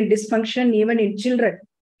meibomian dysfunction even in children.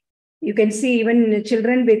 You can see even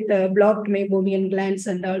children with blocked meibomian glands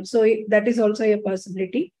and all. So that is also a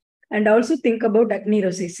possibility. And also think about acne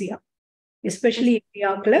rosacea, especially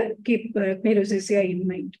uniocular. Keep acne rosacea in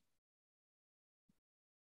mind.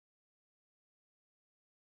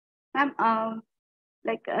 Ma'am,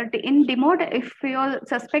 in Demodex, if you're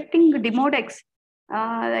suspecting Demodex,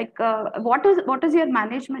 what is your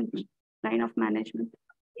management line of management?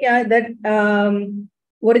 Yeah, that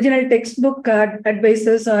original textbook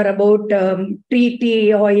advices are about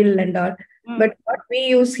tea oil and all. But what we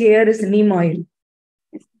use here is neem oil.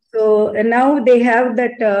 So now they have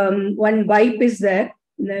that one wipe is there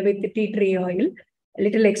with the tea tree oil, a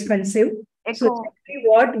little expensive. So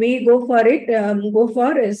what we go for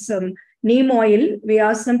is neem oil. We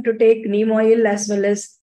ask them to take neem oil as well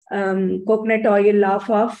as coconut oil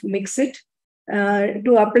half, mix it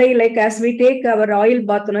to apply, like as we take our oil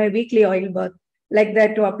bath, a weekly oil bath, like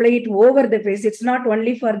that, to apply it over the face. It's not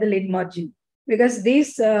only for the lid margin, because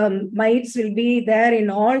these mites will be there in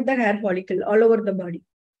all the hair follicle all over the body.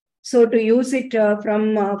 So to use it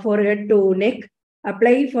from forehead to neck,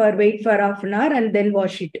 wait for half an hour and then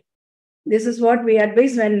wash it. This is what we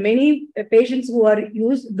advise. When many patients who are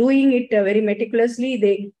doing it very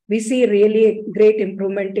meticulously, we see really a great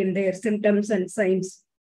improvement in their symptoms and signs.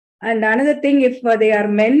 And another thing, if they are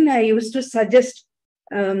men, I used to suggest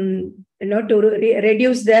to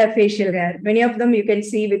reduce their facial hair. Many of them you can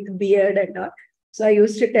see with beard and all. So I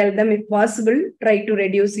used to tell them, if possible, try to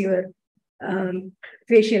reduce your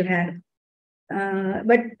facial hair.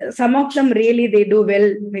 But some of them really, they do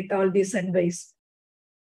well with all this advice.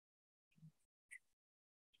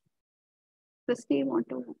 Christy, you want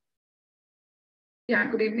to? Yeah,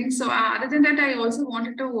 good evening. So other than that, I also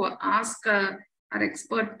wanted to ask our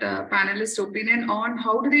expert panelist opinion on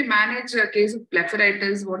how do they manage a case of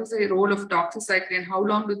blepharitis? What is the role of doxycycline? How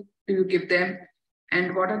long do you give them?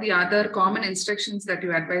 And what are the other common instructions that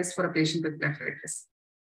you advise for a patient with blepharitis?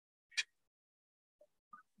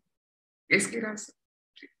 Yes, Kiran.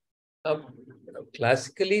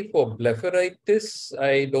 Classically, for blepharitis,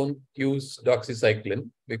 I don't use doxycycline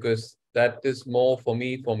because that is more for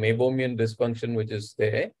me for meibomian dysfunction, which is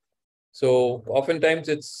there. So oftentimes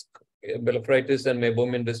it's blepharitis and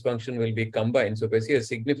meibomian dysfunction will be combined. So if I see a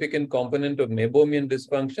significant component of meibomian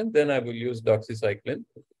dysfunction, then I will use doxycycline.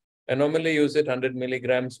 I normally use it 100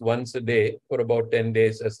 milligrams once a day for about 10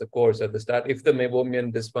 days as the course at the start, if the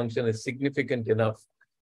meibomian dysfunction is significant enough.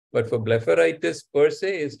 But for blepharitis per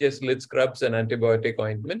se, it's just lid scrubs and antibiotic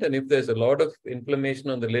ointment. And if there's a lot of inflammation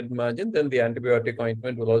on the lid margin, then the antibiotic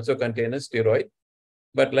ointment will also contain a steroid.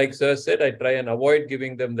 But like Sir said, I try and avoid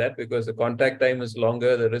giving them that because the contact time is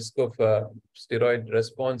longer, the risk of steroid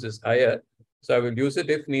response is higher. So I will use it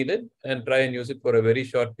if needed and try and use it for a very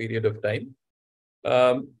short period of time.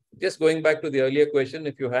 Just going back to the earlier question,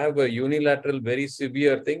 if you have a unilateral, very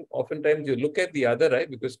severe thing, oftentimes you look at the other eye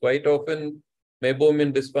because quite often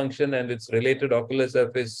meibomian dysfunction and its related ocular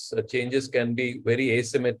surface changes can be very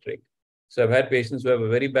asymmetric. So I've had patients who have a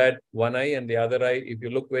very bad one eye and the other eye, if you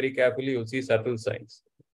look very carefully, you'll see subtle signs.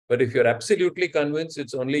 But if you're absolutely convinced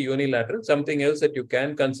it's only unilateral, something else that you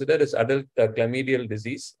can consider is adult chlamydial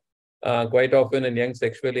disease. Quite often in young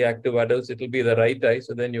sexually active adults, it will be the right eye.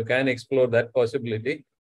 So then you can explore that possibility.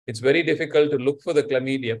 It's very difficult to look for the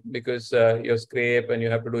chlamydium because you scrape and you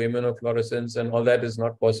have to do immunofluorescence and all that is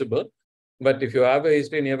not possible. But if you have a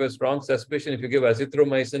history and you have a strong suspicion, if you give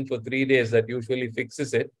azithromycin for 3 days, that usually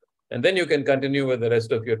fixes it. And then you can continue with the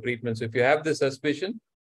rest of your treatment. So if you have the suspicion,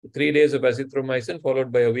 3 days of azithromycin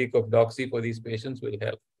followed by a week of doxy for these patients will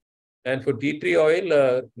help. And for tea tree oil,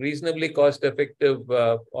 a reasonably cost-effective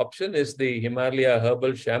option is the Himalaya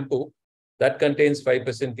herbal shampoo. That contains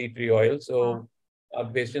 5% tea tree oil. So our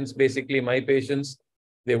patients, basically my patients,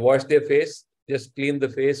 they wash their face, just clean the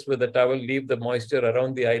face with a towel, leave the moisture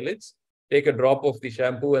around the eyelids, take a drop of the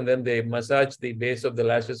shampoo, and then they massage the base of the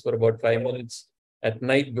lashes for about 5 minutes at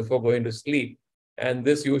night before going to sleep. And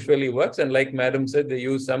this usually works. And like Madam said, they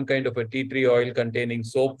use some kind of a tea tree oil containing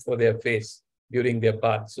soap for their face during their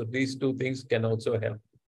bath. So these two things can also help.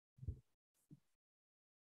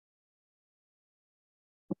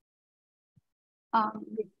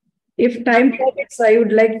 If time permits, I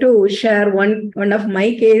would like to share one of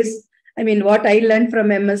my case. I mean, what I learned from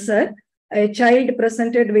MS sir. A child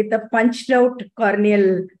presented with a punched out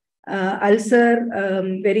corneal ulcer,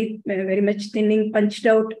 very much thinning, punched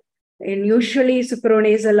out, and usually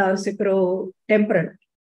sucronasal or sucrotemporal.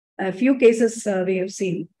 A few cases we have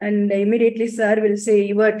seen, and immediately sir will say,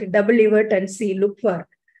 evert, double evert and see, look for.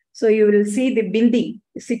 So you will see the bindi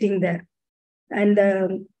sitting there. And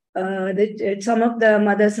some of the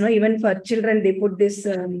mothers, even for children, they put this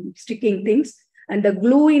sticking things. And the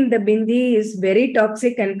glue in the bindi is very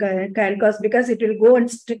toxic and can cause, because it will go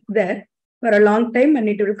and stick there for a long time and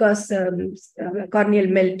it will cause corneal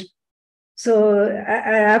melt. So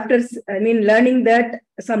after, learning that,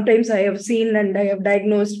 sometimes I have seen and I have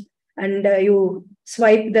diagnosed, and you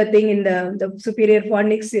swipe the thing in the superior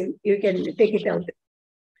fornix, you can take it out.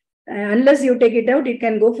 Unless you take it out, it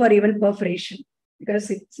can go for even perforation, because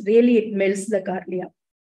it melts the cornea,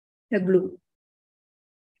 the glue.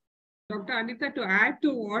 Dr. Anita, to add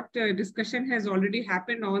to what discussion has already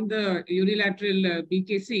happened on the unilateral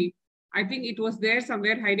BKC, I think it was there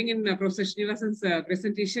somewhere hiding in Professor Srinivasan's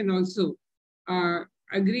presentation also.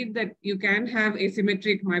 Agreed that you can have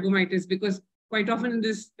asymmetric myomitis, because quite often in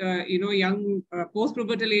this young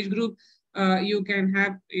post-pubertal age group, you can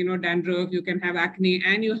have dandruff, you can have acne,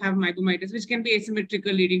 and you have myomitis, which can be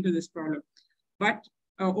asymmetrical, leading to this problem. But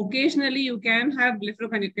occasionally you can have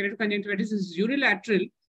blepharoconjunctivitis is unilateral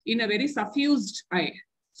in a very suffused eye.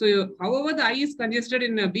 So, however the eye is congested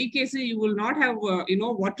in a BKC, you will not have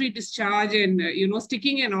watery discharge and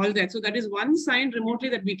sticking and all that. So that is one sign remotely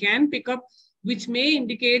that we can pick up, which may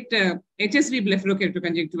indicate HSV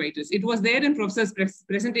blepharoconjunctivitis. It was there in Professor's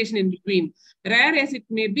presentation in between. Rare as it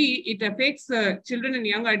may be, it affects children and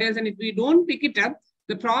young adults, and if we don't pick it up,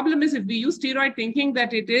 the problem is if we use steroid thinking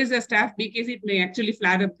that it is a staph BKC, it may actually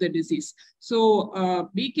flare up the disease. So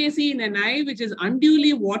BKC in an eye which is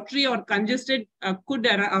unduly watery or congested could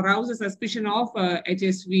arouse a suspicion of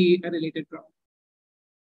HSV related problem.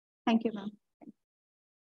 Thank you, ma'am.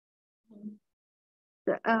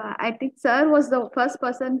 I think sir was the first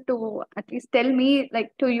person to at least tell me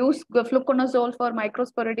to use fluconazole for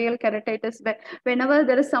microsporadial keratitis. Whenever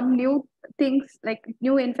there is some new things,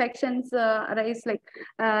 new infections arise,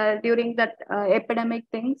 during that epidemic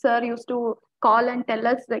thing, sir used to call and tell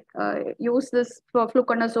us use this for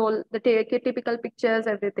fluconazole, the typical pictures,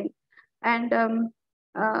 everything. And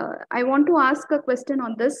I want to ask a question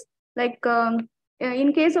on this,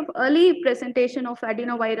 in case of early presentation of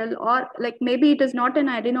adenoviral, or maybe it is not an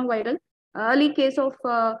adenoviral, early case of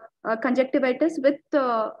conjunctivitis with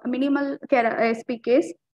minimal SPKs.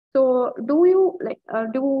 So do you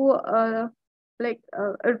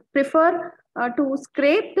prefer to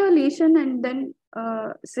scrape the lesion and then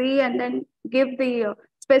see and then give the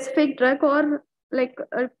specific drug, or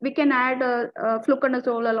we can add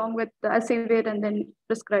fluconazole along with acivir and then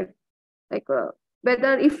prescribe,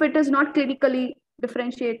 whether if it is not clinically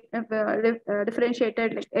differentiated,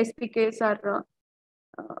 like SPKs, or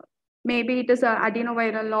maybe it is a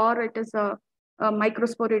adenoviral or it is a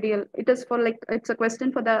microsporadial. It is for it's a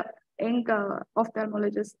question for the young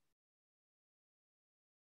ophthalmologist.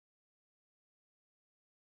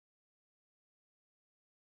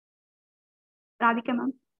 Radhika,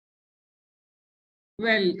 ma'am.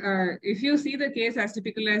 Well, if you see the case as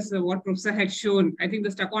typical as what Professor had shown, I think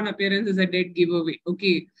the stuck-on appearance is a dead giveaway.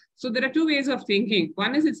 Okay, So there are two ways of thinking.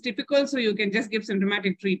 One is it's typical, so you can just give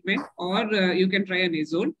symptomatic treatment, or you can try a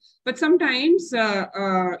nasal. But sometimes,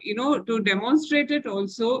 to demonstrate it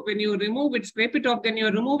also, when you remove it, scrape it off, then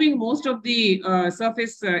you're removing most of the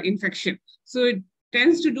surface infection. So it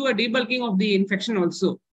tends to do a debulking of the infection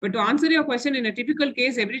also. But to answer your question, in a typical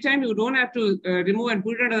case, every time you don't have to remove and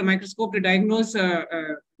put it under the microscope to diagnose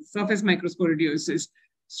surface microsporidiosis.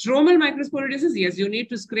 Stromal microsporidiosis, yes, you need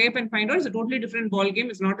to scrape and find out. It's a totally different ballgame.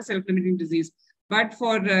 It's not a self-limiting disease. But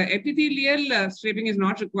for epithelial, scraping is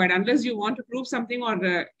not required unless you want to prove something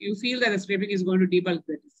or you feel that the scraping is going to debulk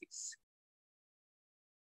the disease.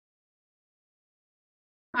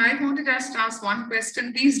 I wanted to just ask one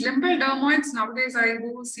question. These limbal dermoids, nowadays I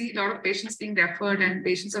do see a lot of patients being referred and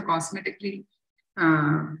patients are cosmetically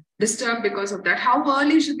disturbed because of that. How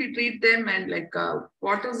early should we treat them, and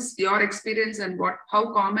what is your experience, and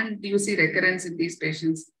how common do you see recurrence in these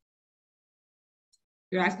patients?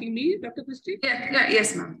 You're asking me, Dr. Christie?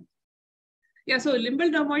 Yes, ma'am. Yeah, so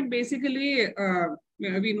limbal dermoid basically,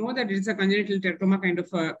 we know that it's a congenital teratoma kind of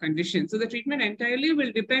a condition. So the treatment entirely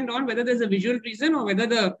will depend on whether there's a visual reason or whether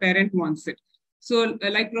the parent wants it. So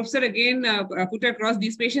like Professor again put across,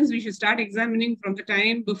 these patients, we should start examining from the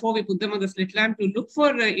time before we put them on the slit lamp to look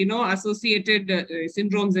for, associated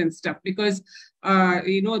syndromes and stuff, because,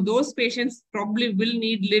 those patients probably will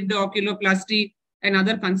need lid oculoplasty and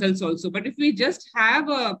other consults also. But if we just have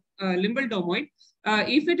a limbal dermoid,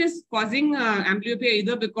 if it is causing amblyopia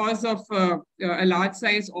either because of a large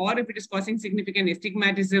size, or if it is causing significant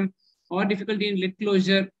astigmatism or difficulty in lid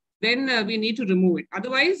closure, then we need to remove it.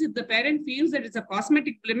 Otherwise, if the parent feels that it's a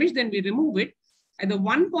cosmetic blemish, then we remove it. And the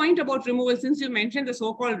one point about removal, since you mentioned the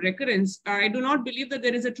so-called recurrence, I do not believe that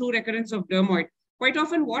there is a true recurrence of dermoid. Quite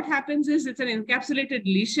often what happens is it's an encapsulated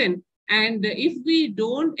lesion, and if we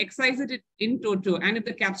don't excise it in toto, and if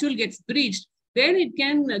the capsule gets breached, then it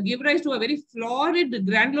can give rise to a very florid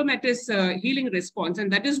granulomatous healing response.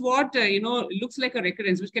 And that is what, looks like a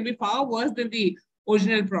recurrence, which can be far worse than the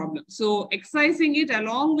original problem. So excising it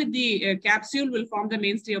along with the capsule will form the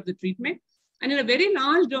mainstay of the treatment. And in a very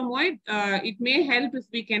large dermoid, it may help if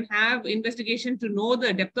we can have investigation to know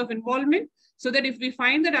the depth of involvement, so that if we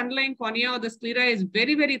find that underlying cornea or the sclera is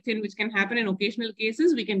very, very thin, which can happen in occasional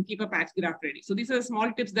cases, we can keep a patch graft ready. So these are the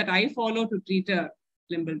small tips that I follow to treat a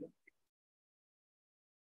limbal dermoid.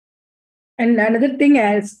 And another thing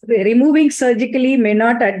is, removing surgically may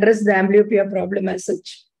not address the amblyopia problem as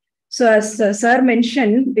such. So as sir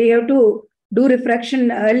mentioned, we have to do refraction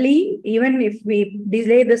early. Even if we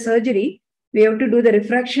delay the surgery, we have to do the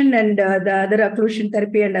refraction, and the other occlusion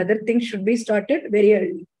therapy and other things should be started very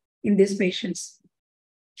early in these patients.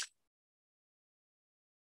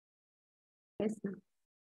 Yes,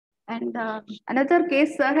 and another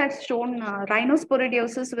case, sir, has shown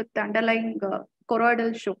rhinosporidiosis with the underlying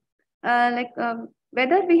choroidal show.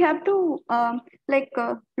 Whether we have to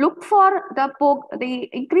look for the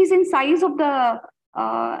increase in size of the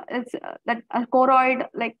choroid,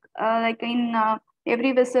 in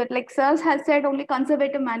every visit, like sir has said, only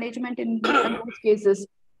conservative management in those cases.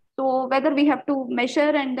 So whether we have to measure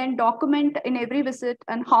and then document in every visit,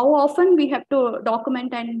 and how often we have to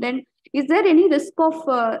document, and then is there any risk of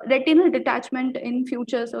retinal detachment in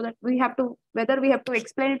future, so that whether we have to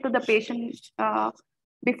explain it to the patient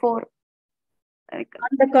before. On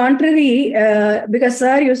the contrary, because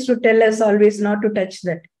sir used to tell us always not to touch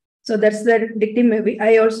that. So that's the dictum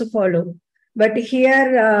I also follow. But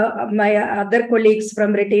here, my other colleagues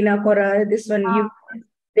from retina, Cora, this one,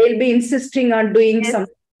 they'll be insisting on doing some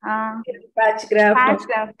patch graft.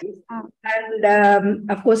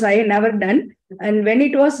 And of course, I never done. And when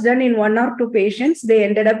it was done in 1 or 2 patients, they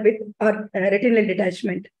ended up with retinal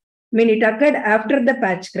detachment. I mean, it occurred after the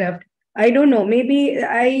patch graft. I don't know. Maybe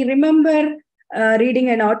I remember reading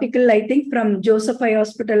an article, I think from Joseph Eye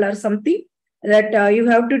Hospital or something, that you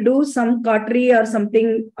have to do some cautery or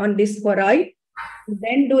something on this choroid,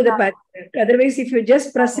 then do the patch graft. Otherwise, if you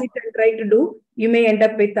just press it and try to do, you may end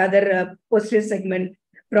up with other posterior segment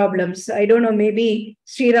problems. I don't know, maybe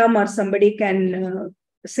Sriram or somebody can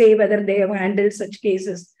say whether they have handled such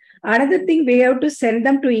cases. Another thing, we have to send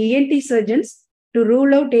them to ENT surgeons to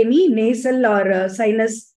rule out any nasal or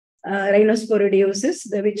sinus rhinosporidiosis,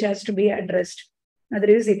 which has to be addressed.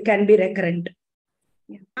 Otherwise, it can be recurrent.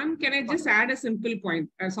 Can I just add a simple point?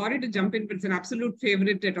 Sorry to jump in, but it's an absolute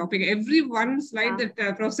favorite topic. Every one slide that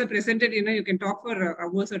Professor presented, you can talk for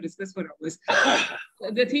hours or discuss for hours.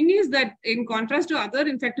 The thing is that in contrast to other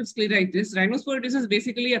infective scleritis, rhinosporidosis is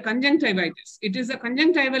basically a conjunctivitis. It is a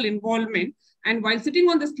conjunctival involvement. And while sitting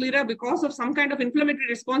on the sclera, because of some kind of inflammatory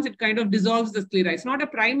response, it kind of dissolves the sclera. It's not a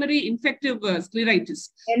primary infective scleritis.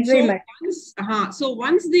 So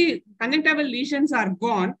once the conjunctival lesions are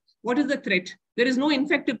gone, what is the threat? There is no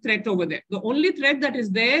infective threat over there. The only threat that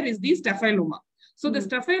is there is the staphyloma. So the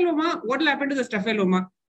staphyloma, what will happen to the staphyloma?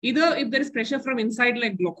 Either if there is pressure from inside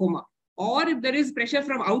like glaucoma, or if there is pressure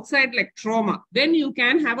from outside like trauma, then you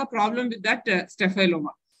can have a problem with that staphyloma.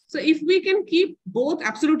 So if we can keep both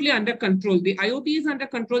absolutely under control, the IOP is under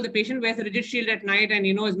control, the patient wears a rigid shield at night and,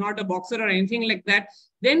 is not a boxer or anything like that,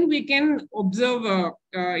 then we can observe,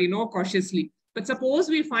 cautiously. But suppose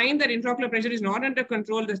we find that intraocular pressure is not under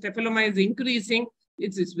control, the staphyloma is increasing,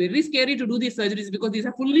 it's very scary to do these surgeries because these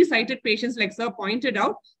are fully sighted patients, like sir pointed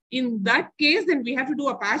out. In that case, then we have to do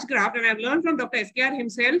a patch graft. And I've learned from Dr. SKR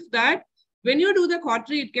himself that when you do the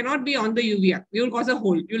cautery, it cannot be on the uvea. You will cause a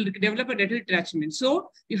hole. You will develop a dental detachment. So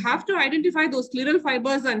you have to identify those scleral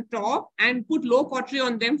fibers on top and put low cautery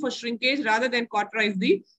on them for shrinkage rather than cauterize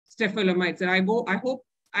the staphyloma. I hope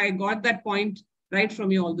I got that point right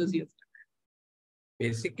from you all those years.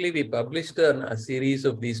 Basically, we published a series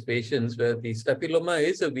of these patients where the staphyloma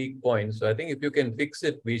is a weak point. So I think if you can fix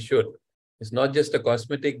it, we should. It's not just a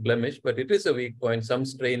cosmetic blemish, but it is a weak point. Some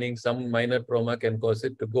straining, some minor trauma can cause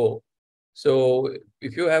it to go. So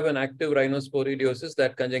if you have an active rhinosporidiosis,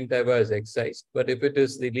 that conjunctiva is excised. But if it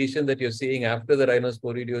is the lesion that you're seeing after the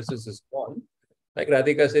rhinosporidiosis is gone, like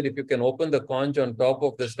Radhika said, if you can open the conch on top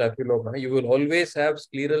of the staphyloma, you will always have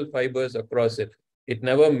scleral fibers across it. It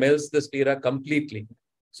never melts the sclera completely.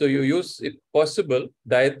 So you use, if possible,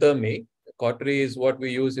 diathermy. Cautery is what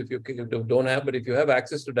we use if you don't have, but if you have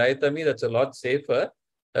access to diathermy, that's a lot safer.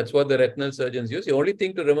 That's what the retinal surgeons use. The only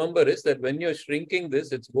thing to remember is that when you're shrinking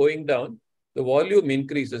this, it's going down, the volume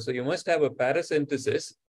increases. So you must have a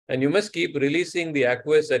paracentesis and you must keep releasing the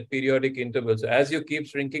aqueous at periodic intervals. So as you keep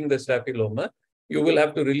shrinking the staphyloma, you will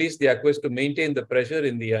have to release the aqueous to maintain the pressure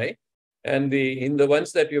in the eye. And in the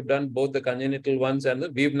ones that you've done, both the congenital ones and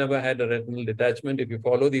we've never had a retinal detachment. If you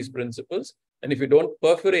follow these principles, and if you don't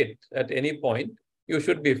perforate at any point, you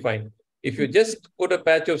should be fine. If you just put a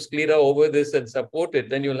patch of sclera over this and support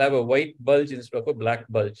it, then you'll have a white bulge instead of a black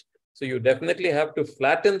bulge. So you definitely have to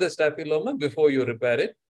flatten the staphyloma before you repair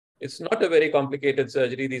it. It's not a very complicated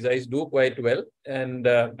surgery. These eyes do quite well. And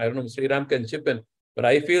I don't know, Sriram can chip in, but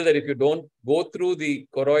I feel that if you don't go through the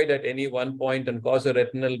choroid at any one point and cause a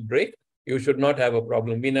retinal break, you should not have a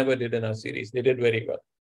problem. We never did in our series. They did very well.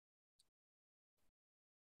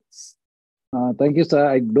 Thank you, sir.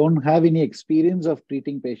 I don't have any experience of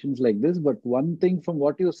treating patients like this, but one thing from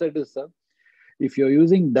what you said is, sir, if you're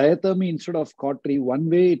using diathermy instead of cautery, one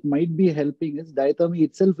way it might be helping is diathermy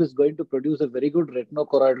itself is going to produce a very good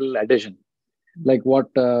retinochoroidal adhesion, like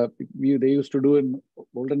what they used to do in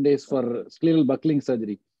olden days for scleral buckling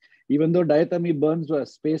surgery. Even though diathermy burns were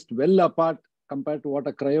spaced well apart compared to what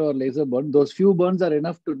a cryo or laser burn, those few burns are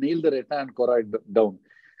enough to nail the retina and choroid down.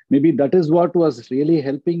 Maybe that is what was really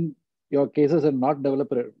helping your cases and not develop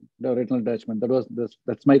the retinal detachment.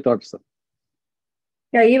 That's my thought, sir.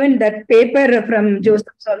 Yeah, even that paper from Joseph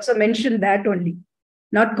also mentioned that only,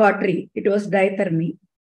 not cautery. It was diathermy.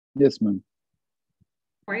 Yes, ma'am.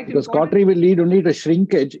 Because cautery will lead only to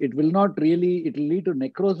shrinkage. It will not really, it will lead to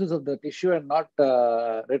necrosis of the tissue and not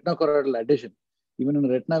retinochoroidal adhesion. Even in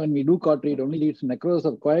retina, when we do cautery, it only leads to necrosis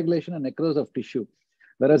of coagulation and necrosis of tissue.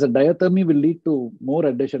 Whereas a diathermy will lead to more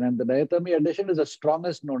adhesion, and the diathermy adhesion is the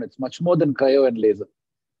strongest known. It's much more than cryo and laser.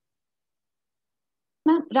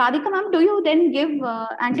 Ma'am, Radhika ma'am, do you then give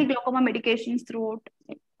anti-glaucoma medications throughout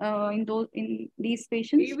in these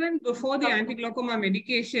patients? Even before the anti-glaucoma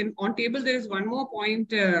medication, on table there is one more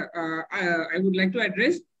point I would like to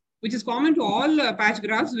address, which is common to all patch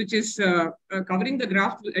grafts, which is covering the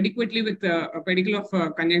graft adequately with a pedicle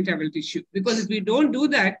of conjunctival tissue. Because if we don't do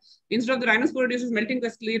that, instead of the rhinosporidiosis melting the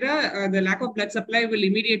sclera, the lack of blood supply will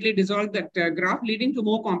immediately dissolve that graft, leading to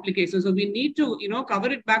more complications. So we need to,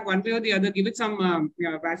 cover it back one way or the other, give it some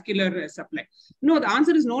vascular supply. No, the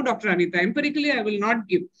answer is no, Dr. Anita. Empirically, I will not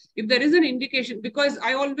give. If there is an indication, because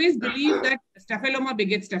I always believe that staphyloma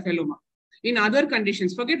begets staphyloma. In other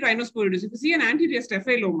conditions, forget rhinosporidiosis. If you see an anterior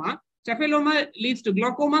staphyloma, staphyloma leads to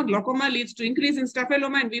glaucoma, glaucoma leads to increase in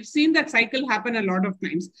staphyloma, and we've seen that cycle happen a lot of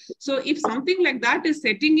times. So if something like that is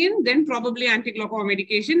setting in, then probably anti-glaucoma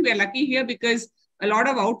medication. We are lucky here because a lot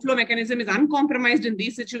of outflow mechanism is uncompromised in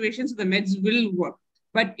these situations, so the meds will work.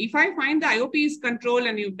 But if I find the IOP is controlled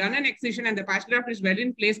and you've done an excision and the patch graft is well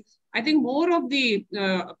in place, I think more of the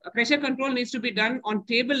pressure control needs to be done on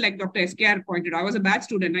table, like Dr. SKR pointed. I was a bad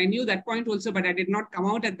student. I knew that point also, but I did not come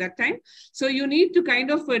out at that time. So you need to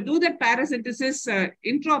kind of do that paracentesis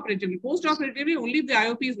intraoperatively. Post-operatively, only if the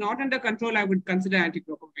IOP is not under control, I would consider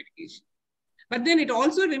anti-glaucoma medication. But then it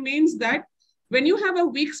also remains that when you have a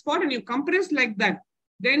weak spot and you compress like that,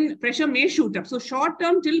 then pressure may shoot up. So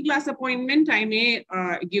short-term till glass appointment, I may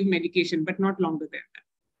give medication, but not longer than that.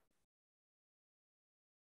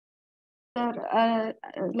 Sir,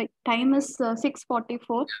 like time is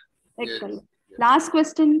 6:44. Like, Yes. last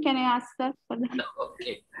question, can I ask, sir? For the,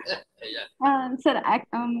 Okay. Yeah. sir,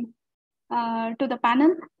 to the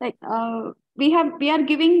panel, like we are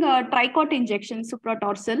giving tricot injection,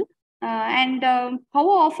 supratorsal. And how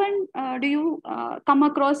often do you come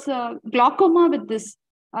across glaucoma with this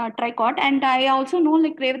tricot? And I also know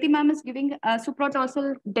like Revati ma'am is giving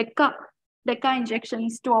supratorsal DECA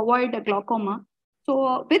injections to avoid glaucoma.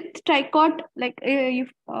 So with tricot, like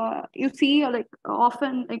you see like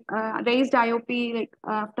often like raised IOP like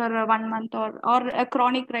after 1 month or a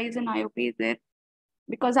chronic rise in IOP is there.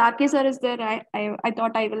 Because RK sir is there, I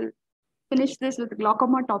thought I will finish this with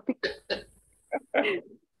glaucoma topic.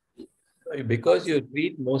 Because you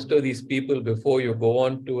treat most of these people before you go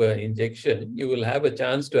on to an injection, you will have a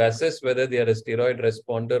chance to assess whether they are a steroid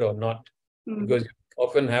responder or not. Because you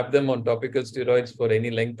often have them on topical steroids for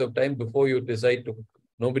any length of time before you decide to.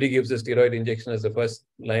 Nobody gives a steroid injection as the first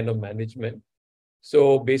line of management.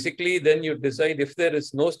 So basically, then you decide if there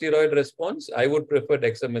is no steroid response, I would prefer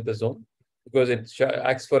dexamethasone because it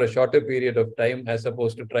acts for a shorter period of time as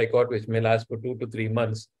opposed to tricot, which may last for 2 to 3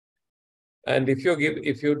 months. And if you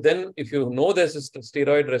know there's a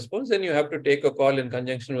steroid response, then you have to take a call in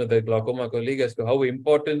conjunction with the glaucoma colleague as to how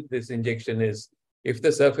important this injection is. If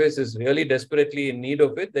the surface is really desperately in need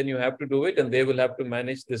of it, then you have to do it, and they will have to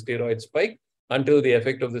manage the steroid spike until the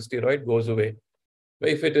effect of the steroid goes away. But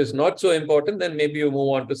if it is not so important, then maybe you move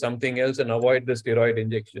on to something else and avoid the steroid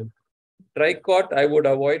injection. Tricot, I would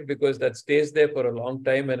avoid because that stays there for a long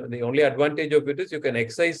time. And the only advantage of it is you can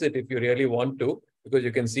excise it if you really want to, because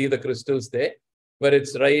you can see the crystals there. But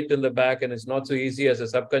it's right in the back and it's not so easy as a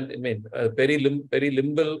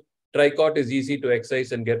perilimbal tricot is easy to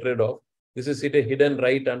excise and get rid of. This is hidden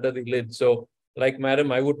right under the lid. So like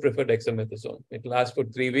madam, I would prefer dexamethasone. It lasts for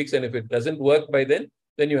 3 weeks. And if it doesn't work by then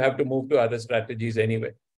you have to move to other strategies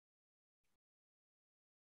anyway.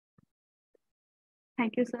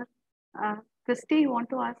 Thank you, sir. Christy, you want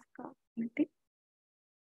to ask anything?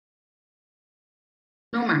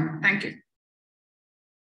 No, ma'am. Thank you.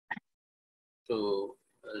 So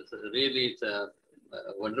really, it's a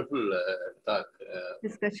wonderful talk.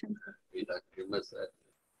 Discussion. With Dr. M.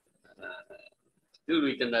 Still,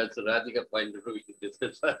 we can, as Radhika pointed out, we can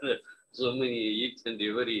discuss so many each and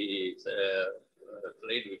every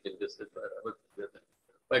slide we can discuss.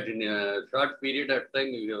 But in a short period of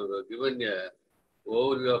time, we have given a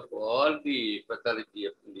overview of all the pathology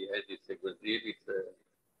of the ID segment. Really, it's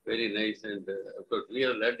very nice, and of course, we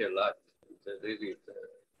have learned a lot. It's really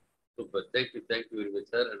super. Thank you very much,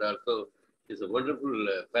 sir. And also, it's a wonderful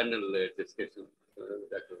panel discussion.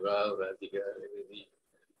 Dr. Rao, Radhika,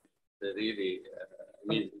 really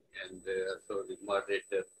amazing, and also the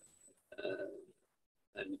moderator,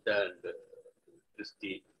 Anita and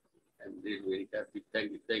Christy. I'm really very happy.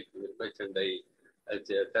 Thank you very much. And as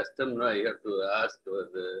a custom now, I have to ask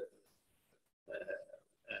the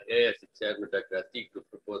AIC Chairman Dr. Atik to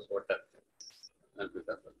propose water on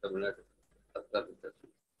behalf of Tamil Nadu.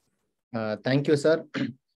 Thank you, sir.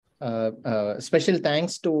 Special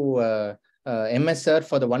thanks to MS sir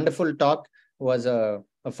for the wonderful talk. It was a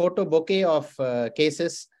photo bouquet of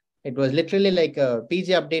cases. It was literally like a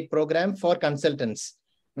PG update program for consultants.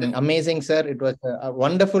 Amazing, sir. It was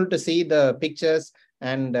wonderful to see the pictures,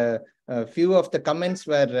 and a few of the comments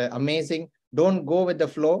were amazing. Don't go with the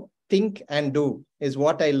flow. Think and do is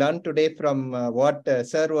what I learned today from what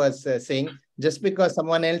sir was saying. Just because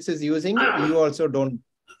someone else is using, you also don't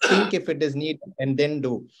think if it is needed and then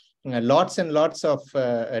do. Lots and lots of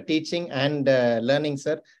teaching and learning,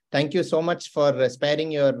 sir. Thank you so much for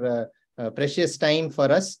sparing your precious time for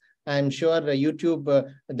us. I'm sure YouTube,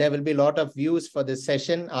 there will be a lot of views for this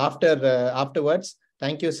session afterwards.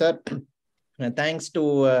 Thank you, sir. Thanks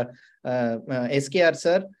to SKR,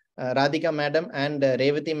 sir, Radhika madam and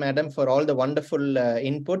Revati madam for all the wonderful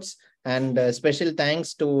inputs. And special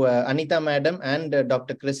thanks to Anita madam and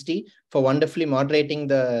Dr. Christy for wonderfully moderating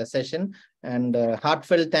the session. And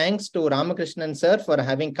heartfelt thanks to Ramakrishnan sir for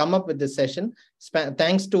having come up with this session.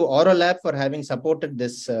 Thanks to Aurolab for having supported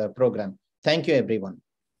this program. Thank you, everyone.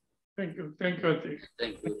 Thank you. Thank you, Atik.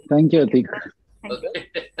 Thank you. Thank you, Atik.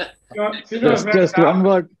 Okay. Just one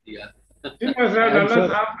word. Yeah.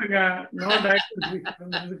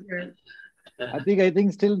 I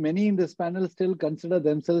think still many in this panel still consider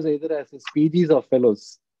themselves either as PGs or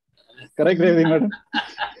fellows. Correct, Devi madam?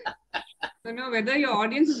 No, whether your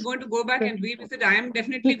audience is going to go back and revisit, I am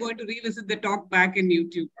definitely going to revisit the talk back in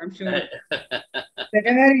YouTube. I'm sure.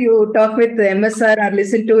 Whenever you talk with the MSR or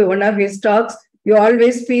listen to one of his talks, you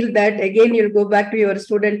always feel that again you'll go back to your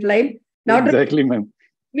student life. Now, exactly, ma'am.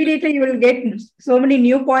 Immediately you will get so many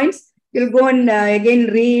new points. You'll go and again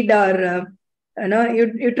read or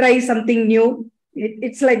you try something new.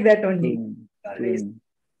 It's like that only. Always.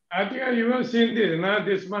 I think you have seen this,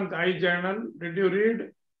 this month iJournal. Did you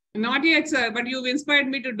read? Not yet, sir, but you've inspired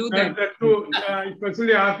me to do that. That too,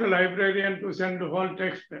 especially ask the librarian to send the whole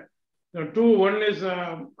text. The two, one is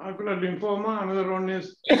ocular lymphoma, another one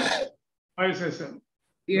is ISSM.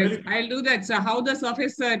 Yes, I'll do that. So how the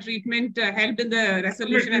surface treatment helped in the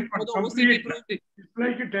resolution and how the OCT proved it. It's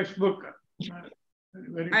like a textbook.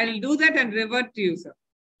 I'll do that and revert to you, sir.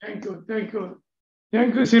 Thank you. Thank you.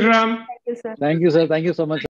 Thank you, Sriram. Thank you, sir. Thank you, sir. Thank you so much.